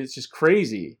it. And it's just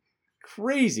crazy.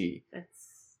 Crazy.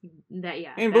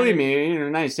 Yeah. And believe me, in the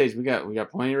United States, we got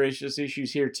plenty of racist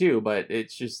issues here, too. But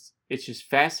it's just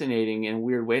fascinating in a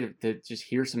weird way to just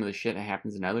hear some of the shit that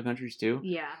happens in other countries too.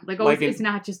 Yeah, it's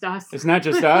not just us. It's not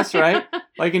just us, right?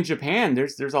 Like in Japan,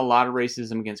 there's a lot of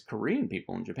racism against Korean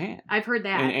people in Japan. I've heard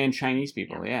that, and Chinese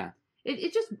people. Yeah.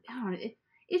 It just I don't know.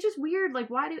 It's just weird. Like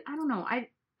I don't know. I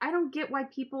don't get why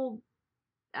people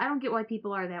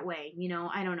are that way.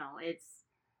 I don't know. It's.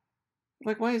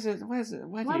 Like, why do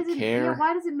you care? Yeah,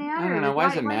 why does it matter? I don't know. Why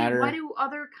does it matter? Why do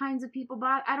other kinds of people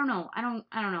buy? I don't know. I don't know.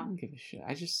 I don't give a shit.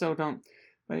 I just so don't.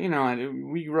 But,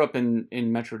 we grew up in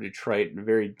Metro Detroit, a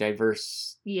very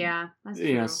diverse, that's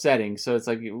true. setting. So it's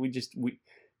like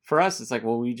for us, it's like,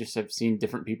 well, we just have seen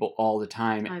different people all the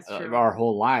time our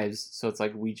whole lives. So it's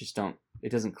like we just don't.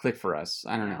 It doesn't click for us.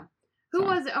 I don't know. Who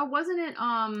was it? Oh, wasn't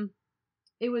it?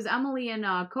 It was Emily and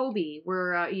Kobe,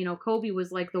 where, Kobe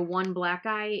was like the one black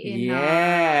guy in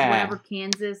whatever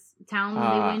Kansas town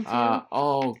they went to.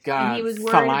 Oh, God. And he was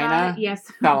worried about it. Yes.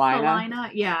 Salina?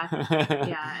 Yeah.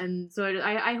 Yeah. And so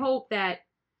I hope that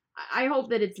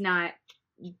it's not,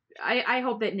 I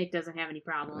hope that Nick doesn't have any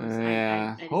problems.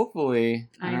 Yeah. Hopefully.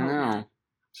 I don't know. Not.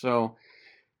 So,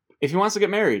 if he wants to get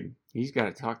married, he's got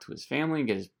to talk to his family and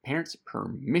get his parents'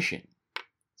 permission.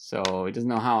 So he doesn't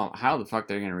know how the fuck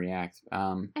they're going to react.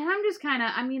 And I'm just kind of,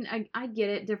 I get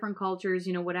it, different cultures,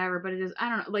 whatever, but it just, I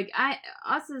don't know, like,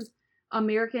 us as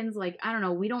Americans, like, I don't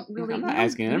know, we don't really. I'm not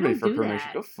asking anybody for permission.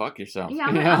 That. Go fuck yourself. Yeah,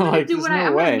 I'm going to do what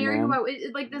I'm going to marry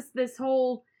who like this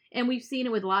whole, and we've seen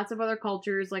it with lots of other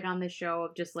cultures, like on this show,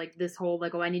 of just like this whole,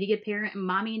 like, oh, I need to get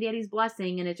mommy and daddy's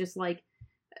blessing, and it's just like,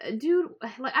 dude,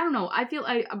 like, I don't know. I feel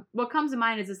what comes to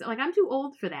mind is this, like, I'm too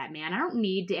old for that, man. I don't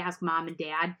need to ask mom and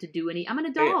dad to do any. I'm an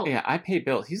adult. Yeah, I pay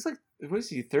bills. He's like, what is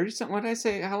he, 30 something? What did I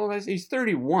say? How old is he? He's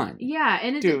 31. Yeah,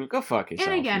 and it's, dude, go fuck yourself.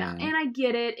 And again, man. And I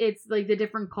get it. It's like the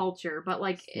different culture, but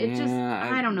like it just,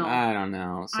 I don't know. I don't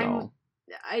know. So.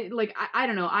 I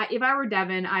don't know. If I were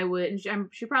Devin, I would, and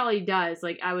she probably does.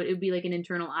 Like, it would be like an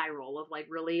internal eye roll of like,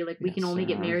 really, like, we can only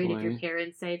get married if your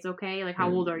parents say it's okay. Like, how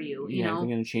old are you? You know, they're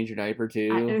gonna change your diaper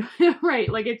too. Right?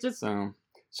 Like, it's just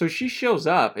so she shows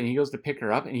up and he goes to pick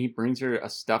her up and he brings her a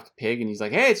stuffed pig and he's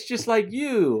like, "Hey, it's just like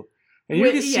you." And you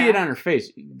can see it on her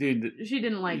face, dude. She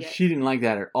didn't like it. She didn't like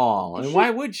that at all. And why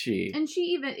would she? And she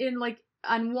even in like.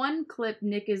 On one clip,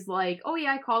 Nick is like, "Oh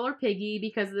yeah, I call her Piggy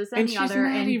because of this and the other."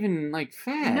 And she's not even like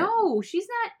fat. No, she's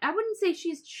not. I wouldn't say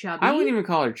she's chubby. I wouldn't even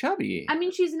call her chubby. I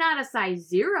mean, she's not a size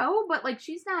 0, but like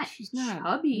she's not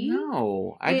chubby.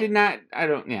 No, I did not. I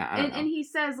don't. Yeah, I don't know. And he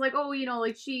says like, "Oh,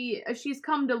 like she's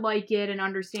come to like it and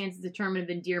understands the term of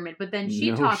endearment." But then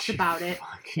she talks about it,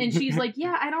 and she's like,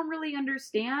 "Yeah, I don't really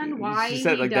understand why she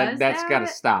said, like, does that. That's got to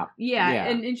stop." Yeah,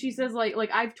 and she says like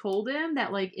I've told him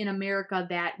that like in America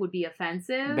that would be offensive.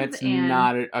 offensive. That's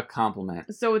not a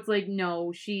compliment. So it's like,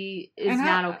 no, she is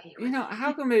not okay with it.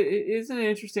 How come isn't it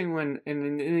interesting when,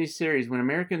 in these series, when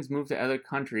Americans move to other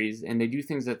countries and they do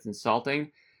things that's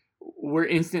insulting,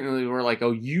 we're like,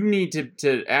 oh, you need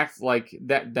to act like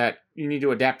that you need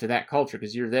to adapt to that culture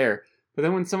because you're there. But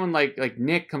then when someone like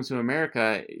Nick comes to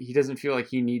America, he doesn't feel like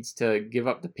he needs to give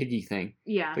up the piggy thing.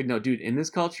 Yeah. Like, no, dude, in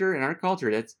our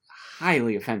culture, that's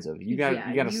highly offensive. You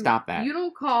gotta stop that. You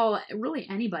don't call really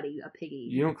anybody a piggy.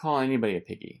 You don't call anybody a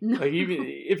piggy. No. Like, even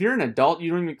if you're an adult,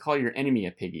 you don't even call your enemy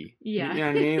a piggy. Yeah. You know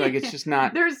what I mean? Like, it's just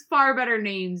not. There's far better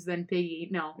names than piggy.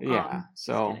 No. Yeah.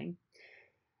 So.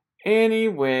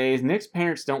 Anyways, Nick's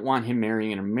parents don't want him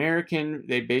marrying an American.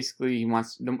 They want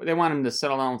him to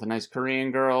settle down with a nice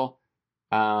Korean girl.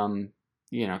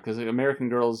 Because American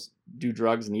girls do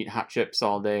drugs and eat hot chips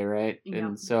all day, right? Yep.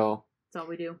 And so that's all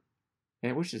we do.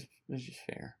 Yeah, which is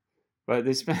fair. But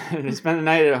they spent the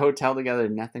night at a hotel together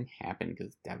and nothing happened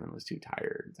because Devin was too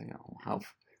tired. It's like, oh,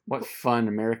 what fun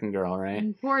American girl, right?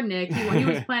 And poor Nick, he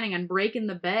was planning on breaking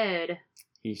the bed.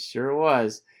 He sure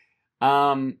was.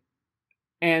 And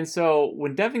so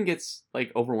when Devin gets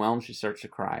like overwhelmed, she starts to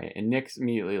cry, and Nick's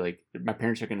immediately like, my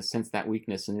parents are going to sense that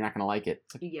weakness and they're not going to like it.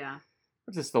 It's like, yeah.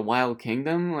 What's this, the Wild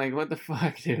Kingdom? Like, what the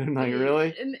fuck, dude? Like,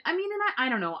 really? I mean, and I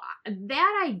don't know.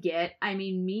 That I get. I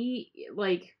mean, me,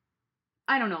 like,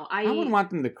 I don't know. I wouldn't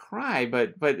want them to cry,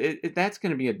 but that's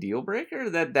going to be a deal breaker?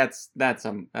 That's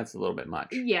a little bit much.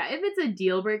 Yeah, if it's a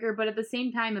deal breaker, but at the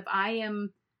same time, if I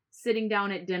am sitting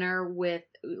down at dinner with,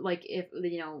 like, if,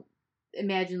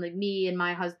 imagine, like, me and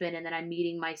my husband, and then I'm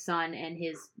meeting my son and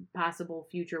his possible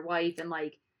future wife, and,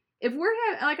 like, if we're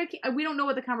having, like, we don't know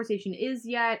what the conversation is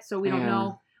yet, so we don't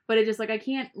know. But it just, like,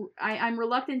 I'm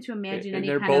reluctant to imagine any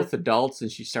kind of... they're both adults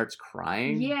and she starts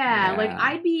crying? Yeah, like,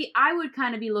 I would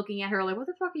kind of be looking at her like, what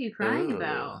the fuck are you crying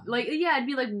about? Like, yeah, I'd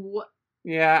be like, what?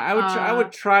 Yeah, I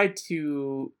would try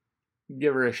to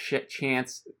give her a shit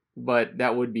chance, but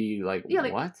that would be like,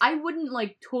 like, what? I wouldn't,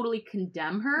 like, totally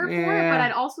condemn her for it, but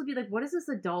I'd also be like, what is this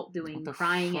adult doing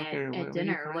crying at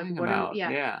dinner? Like, what about?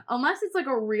 Yeah. Unless it's, like,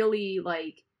 a really,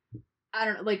 like... I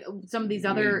don't know, like some of these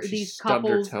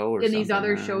couples in these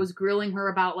other shows grilling her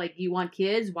about, like, you want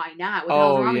kids? Why not? What the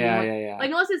hell's wrong with you? Like,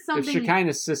 unless it's something... If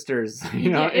Shekinah's sisters,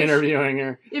 interviewing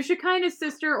her. If Shekinah's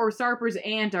sister or Sarper's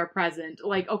aunt are present,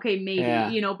 like, okay,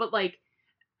 maybe, but, like,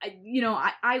 I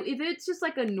if it's just,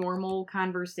 like, a normal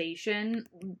conversation,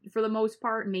 for the most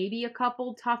part, maybe a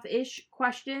couple tough-ish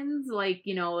questions, like,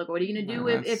 like, what are you going to do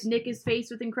if Nick is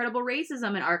faced with incredible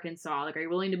racism in Arkansas? Like, are you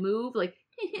willing to move? Like,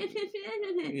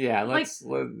 yeah,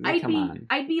 come on.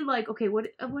 I'd be like, okay, what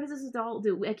does this adult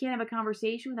do? I can't have a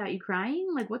conversation without you crying?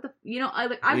 Like, what the...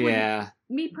 I wouldn't...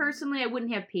 Me, personally, I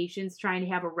wouldn't have patience trying to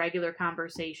have a regular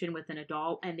conversation with an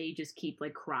adult, and they just keep,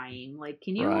 like, crying. Like,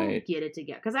 can you get it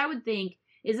together? Because I would think...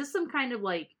 Is this some kind of,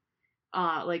 like,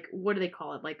 what do they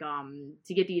call it? Like,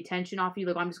 to get the attention off you?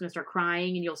 Like, I'm just going to start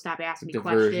crying and you'll stop asking me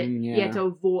questions. Yeah,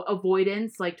 to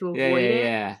avoidance, like, to avoid it.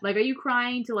 Yeah. Like, are you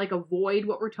crying to, like, avoid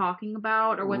what we're talking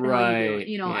about? Or what the hell are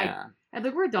you doing? I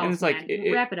think we're adults, man.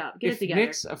 Like, wrap it up. Get it together. If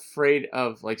Nick's afraid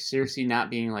of, like, seriously not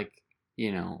being, like,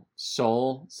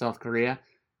 Seoul, South Korea...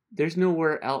 There's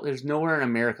nowhere in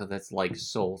America that's like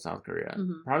Seoul, South Korea.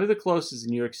 Mm-hmm. Probably the closest is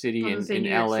New York City and in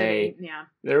LA. City. Yeah.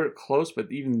 They're close,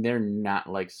 but even they're not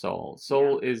like Seoul.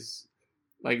 Seoul is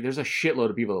like, there's a shitload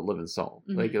of people that live in Seoul.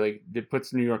 Mm-hmm. Like it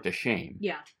puts New York to shame.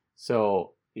 Yeah.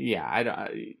 So yeah,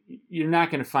 you're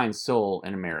not going to find Seoul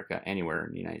in America anywhere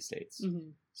in the United States.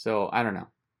 Mm-hmm. So I don't know.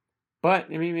 But,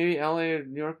 I mean, maybe LA or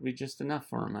New York would be just enough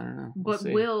for him. I don't know. We'll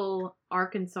see. Will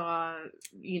Arkansas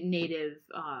native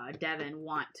Devin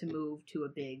want to move to a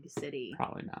big city?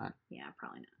 Probably not. Yeah,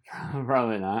 probably not.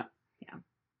 Probably not. Yeah.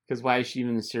 Because why is she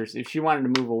even serious? If she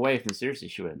wanted to move away from seriously,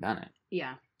 she would have done it.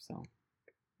 Yeah. So,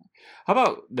 how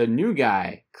about the new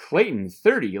guy, Clayton,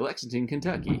 30, Lexington,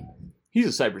 Kentucky? He's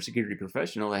a cybersecurity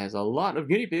professional that has a lot of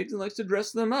guinea pigs and likes to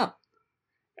dress them up.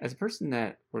 As a person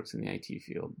that works in the IT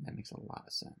field, that makes a lot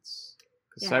of sense.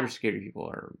 Because cybersecurity people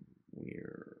are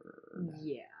weird.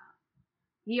 Yeah.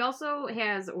 He also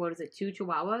has, 2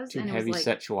 chihuahuas? Two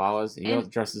heavy-set chihuahuas. He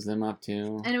dresses them up,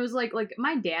 too. And it was like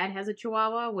my dad has a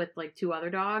chihuahua with, like, 2 other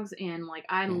dogs. And, like,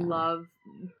 I love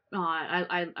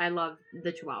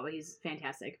the chihuahua. He's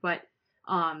fantastic. But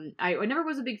I never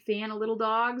was a big fan of little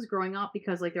dogs growing up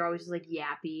because, like, they're always just, like,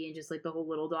 yappy and just, like, the whole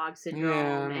little dog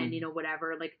syndrome and,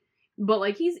 whatever. Like... But,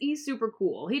 like, he's super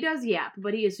cool. He does yap,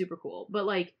 but he is super cool. But,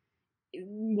 like,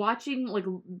 watching, like,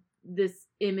 this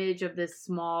image of this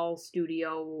small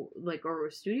studio, like, or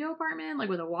a studio apartment, like,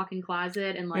 with a walk-in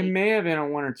closet and, like... It may have been a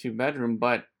 1 or 2 bedroom,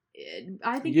 but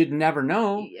I think you'd never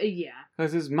know. Yeah.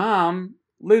 Because his mom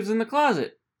lives in the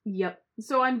closet. Yep.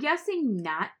 So I'm guessing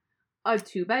not a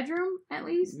 2-bedroom, at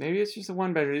least. Maybe it's just a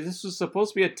 1-bedroom. This was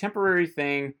supposed to be a temporary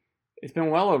thing. It's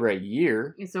been well over a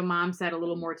year. And so Mom said a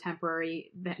little more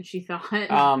temporary than she thought.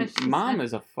 Mom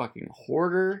is a fucking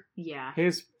hoarder. Yeah.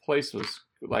 His place was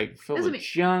like filled with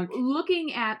junk.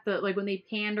 Looking at the, like, when they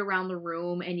panned around the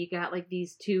room and you got like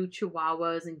these 2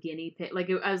 chihuahuas and guinea pig, like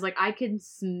I was like, I can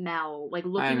smell, like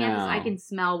looking at this, I can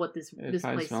smell what this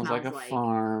place smells like. A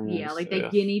farm. Yeah, like that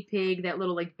guinea pig, that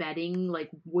little like bedding, like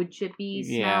wood chippy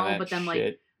smell, but then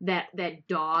like that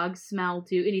dog smell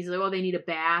too. And he's like, oh, they need a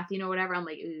bath, whatever. I'm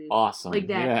like, ooh. Awesome. Like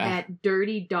that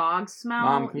dirty dog smell.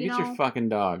 Mom, can you get your fucking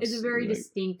dogs? It's a very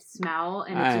distinct smell,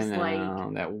 and it's just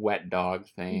like that wet dog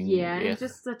thing. Yeah, and it's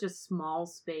just such a small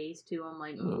space too. I'm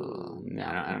like, ooh. No,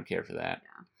 I don't care for that.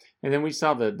 Yeah. And then we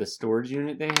saw the storage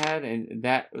unit they had, and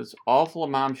that was all full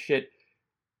of Mom's shit,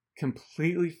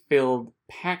 completely filled,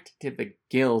 packed to the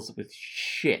gills with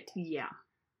shit. Yeah.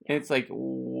 And it's like,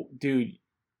 dude,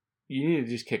 you need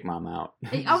to just kick Mom out.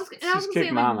 I was gonna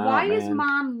say, like, why is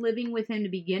Mom living with him to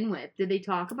begin with? Did they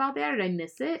talk about that? Did I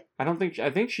miss it? I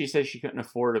think she said she couldn't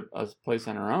afford a place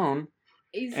on her own.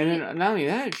 Then not only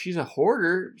that, she's a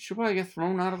hoarder. She'll probably get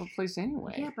thrown out of a place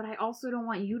anyway. Yeah, but I also don't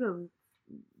want you to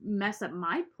mess up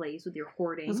my place with your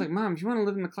hoarding. It's like, Mom, if you want to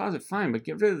live in the closet, fine, but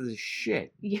get rid of this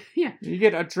shit. Yeah. You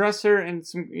get a dresser and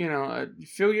some,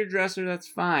 fill your dresser, that's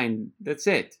fine. That's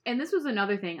it. And this was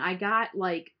another thing. I got,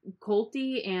 like,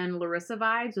 Colty and Larissa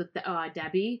vibes with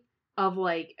Debbie. Of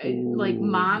like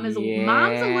mom's a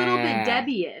little bit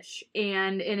Debbie-ish,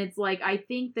 and it's like, I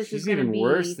think she's even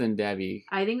worse than Debbie.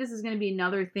 I think this is gonna be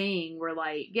another thing where,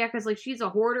 like, yeah, because like she's a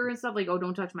hoarder and stuff, like, oh,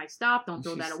 don't touch my stuff, don't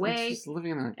throw that away. She's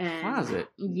living in a closet.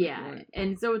 Yeah, right.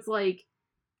 And so it's like,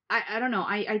 I don't know.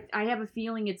 I have a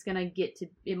feeling it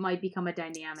might become a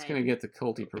dynamic. It's gonna get the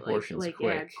Colty proportions quick.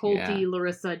 Yeah, Colty,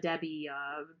 Larissa, Debbie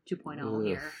 2.0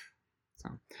 here. So.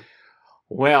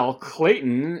 Well,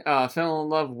 Clayton fell in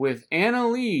love with Anna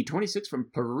Lee, 26, from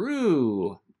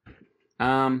Peru.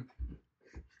 Okay.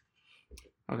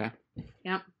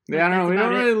 Yep. Yeah, I don't know. We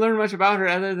don't really learn much about her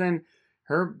other than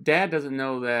her dad doesn't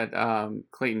know that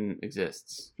Clayton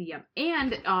exists. Yep.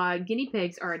 And guinea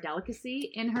pigs are a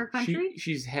delicacy in her country.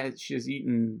 She has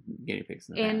eaten guinea pigs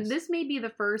in the past. And this may be the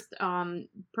first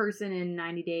person in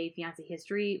 90 Day Fiancé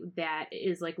history that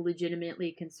is like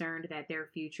legitimately concerned that their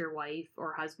future wife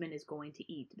or husband is going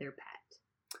to eat their pet.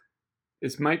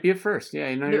 This might be a first. Yeah,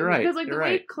 you're right. Because, like, the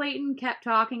way Clayton kept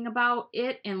talking about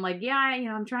it, and, like, yeah,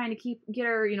 I'm trying to get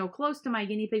her, close to my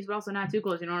guinea pigs, but also not too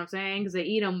close, you know what I'm saying? Because they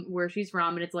eat them where she's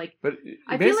from, and it's like... But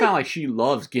it's not like she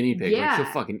loves guinea pigs. Yeah. Like,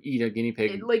 she'll fucking eat a guinea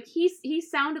pig. Like, he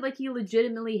sounded like he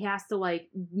legitimately has to, like,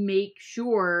 make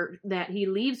sure that he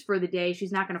leaves for the day.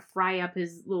 She's not going to fry up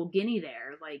his little guinea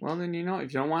there. Like, well, then,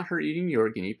 if you don't want her eating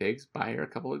your guiney pigs, buy her a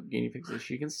couple of guinea pigs that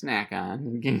she can snack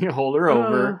on, and hold her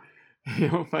over.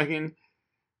 Fucking...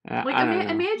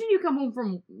 imagine you come home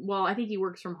from, well, I think he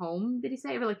works from home, did he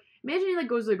say? But, like, imagine he, like,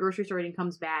 goes to the grocery store and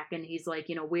comes back and he's like,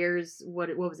 where's, what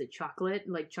was it, chocolate?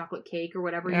 Like, chocolate cake or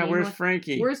whatever. Yeah, where's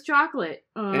Frankie? Where's chocolate?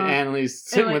 And Annalie's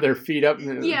sitting with her feet up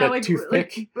and the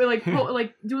toothpick. Like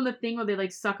doing the thing where they,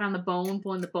 like, suck on the bone,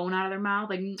 pulling the bone out of their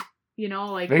mouth, like...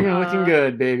 like... Finger looking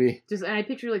good, baby. And I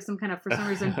picture, like, some kind of, for some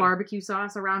reason, barbecue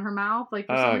sauce around her mouth. Like,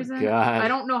 for some reason. God. I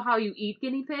don't know how you eat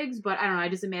guinea pigs, but I don't know. I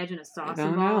just imagine a sauce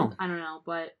involved. I don't know,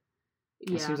 but...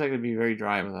 Yeah. It seems like it'd be very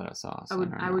dry without a sauce.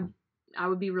 I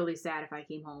would be really sad if I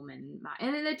came home and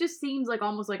it just seems like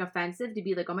almost like offensive to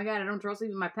be like, oh my god, I don't trust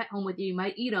leaving my pet home with you. You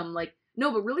might eat them. Like,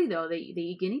 no, but really though, they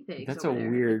eat guinea pigs. That's a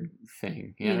weird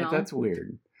thing. Yeah, that's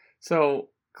weird. So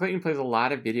Clayton plays a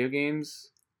lot of video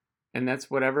games, and that's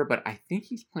whatever. But I think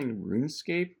he's playing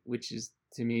RuneScape, which is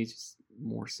to me just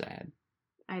more sad.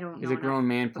 I don't know. He's a grown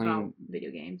man playing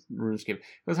video games. RuneScape. It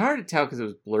was hard to tell because it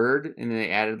was blurred, and then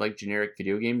they added like generic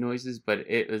video game noises, but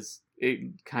it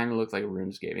kind of looked like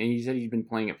RuneScape. And he said he's been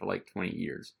playing it for like 20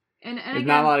 years. And again,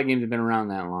 not a lot of games have been around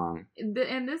that long. And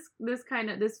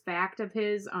this fact of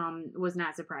his was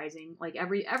not surprising. Like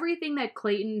everything that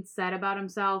Clayton said about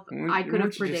himself, I could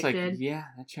have predicted. Yeah,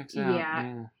 that checks out.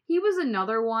 Yeah. He was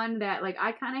another one that, like,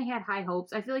 I kind of had high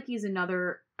hopes. I feel like he's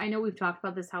another. I know we've talked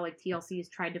about this, how like TLC has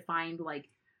tried to find like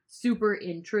super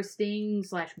interesting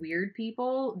 / weird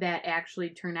people that actually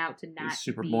turn out to not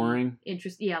super be boring.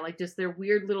 Yeah, like just their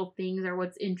weird little things are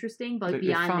what's interesting, but like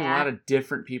beyond that, they found a lot of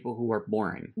different people who are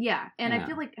boring. Yeah, and I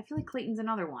feel like Clayton's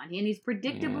another one, and he's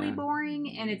predictably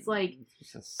boring, and it's like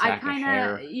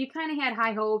you kind of had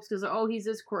high hopes because he's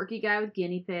this quirky guy with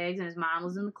guinea pigs, and his mom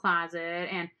was in the closet,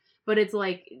 and But it's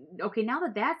like, okay, now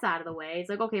that that's out of the way, it's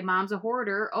like, okay, mom's a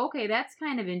hoarder. Okay, that's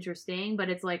kind of interesting. But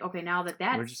it's like, okay, now that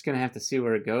that's... We're just going to have to see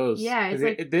where it goes. Yeah, it's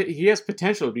like... he has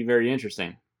potential to be very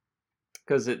interesting.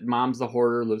 Because mom's the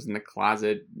hoarder, lives in the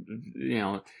closet. You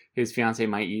know, his fiance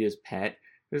might eat his pet.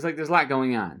 There's a lot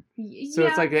going on. So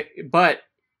it's like, but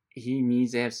he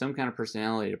needs to have some kind of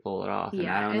personality to pull it off. And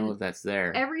I don't know if that's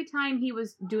there. Every time he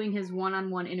was doing his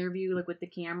one-on-one interview, like with the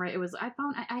camera, it was, I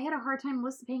had a hard time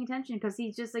paying attention because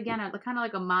he's just, again, kind of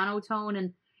like a monotone.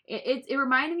 And it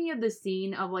reminded me of the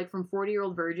scene of like from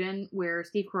 40-Year-Old Virgin where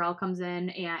Steve Carell comes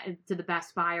in and to the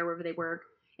Best Buy or wherever they work.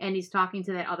 And he's talking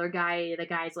to that other guy. The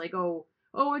guy's like, oh,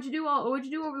 what'd you do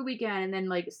over the weekend? And then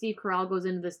like Steve Carell goes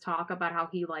into this talk about how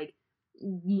he like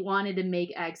wanted to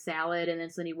make egg salad, and then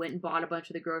so he went and bought a bunch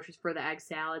of the groceries for the egg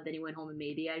salad. Then he went home and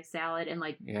made the egg salad, and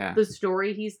like the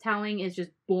story he's telling is just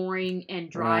boring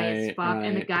and dry as fuck.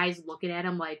 And the guy's looking at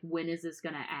him like, when is this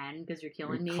gonna end? Because you're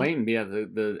killing me. Clayton be at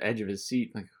the edge of his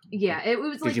seat, like, it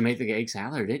was like, did you make the egg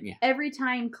salad, or didn't you? Every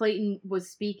time Clayton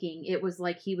was speaking, it was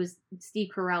like he was Steve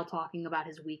Carell talking about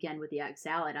his weekend with the egg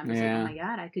salad. I'm just like, oh my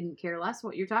god, I couldn't care less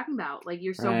what you're talking about. Like,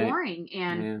 you're so boring.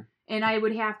 And and I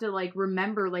would have to like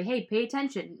remember, like, hey, pay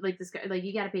attention. Like this guy, like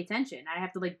you got to pay attention. I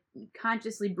have to like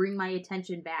consciously bring my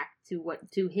attention back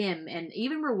to him, and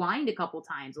even rewind a couple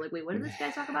times. Like, wait, what did this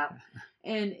guy talk about?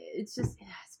 And it's just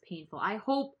it's painful. I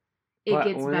hope it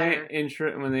gets better.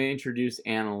 When they introduce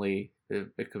Annalie,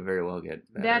 it could very well get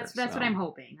better. That's what I'm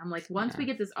hoping. I'm like, once we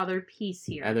get this other piece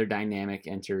here, other dynamic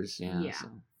enters. So.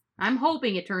 I'm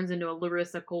hoping it turns into a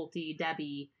Larissa Colty,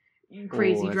 Debbie.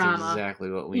 Crazy drama. That's exactly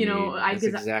what we need. That's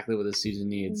exactly what this season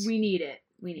needs. We need it.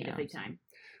 We need it big time.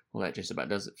 Well, that just about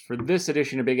does it for this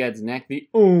edition of Big Ed's Neck, the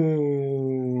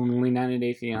only 90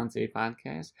 Day Fiancé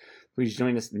podcast. Please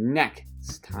join us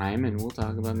next time, and we'll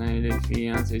talk about 90 Day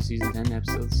Fiancé Season 10,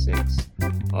 Episode 6.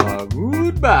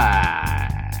 Goodbye.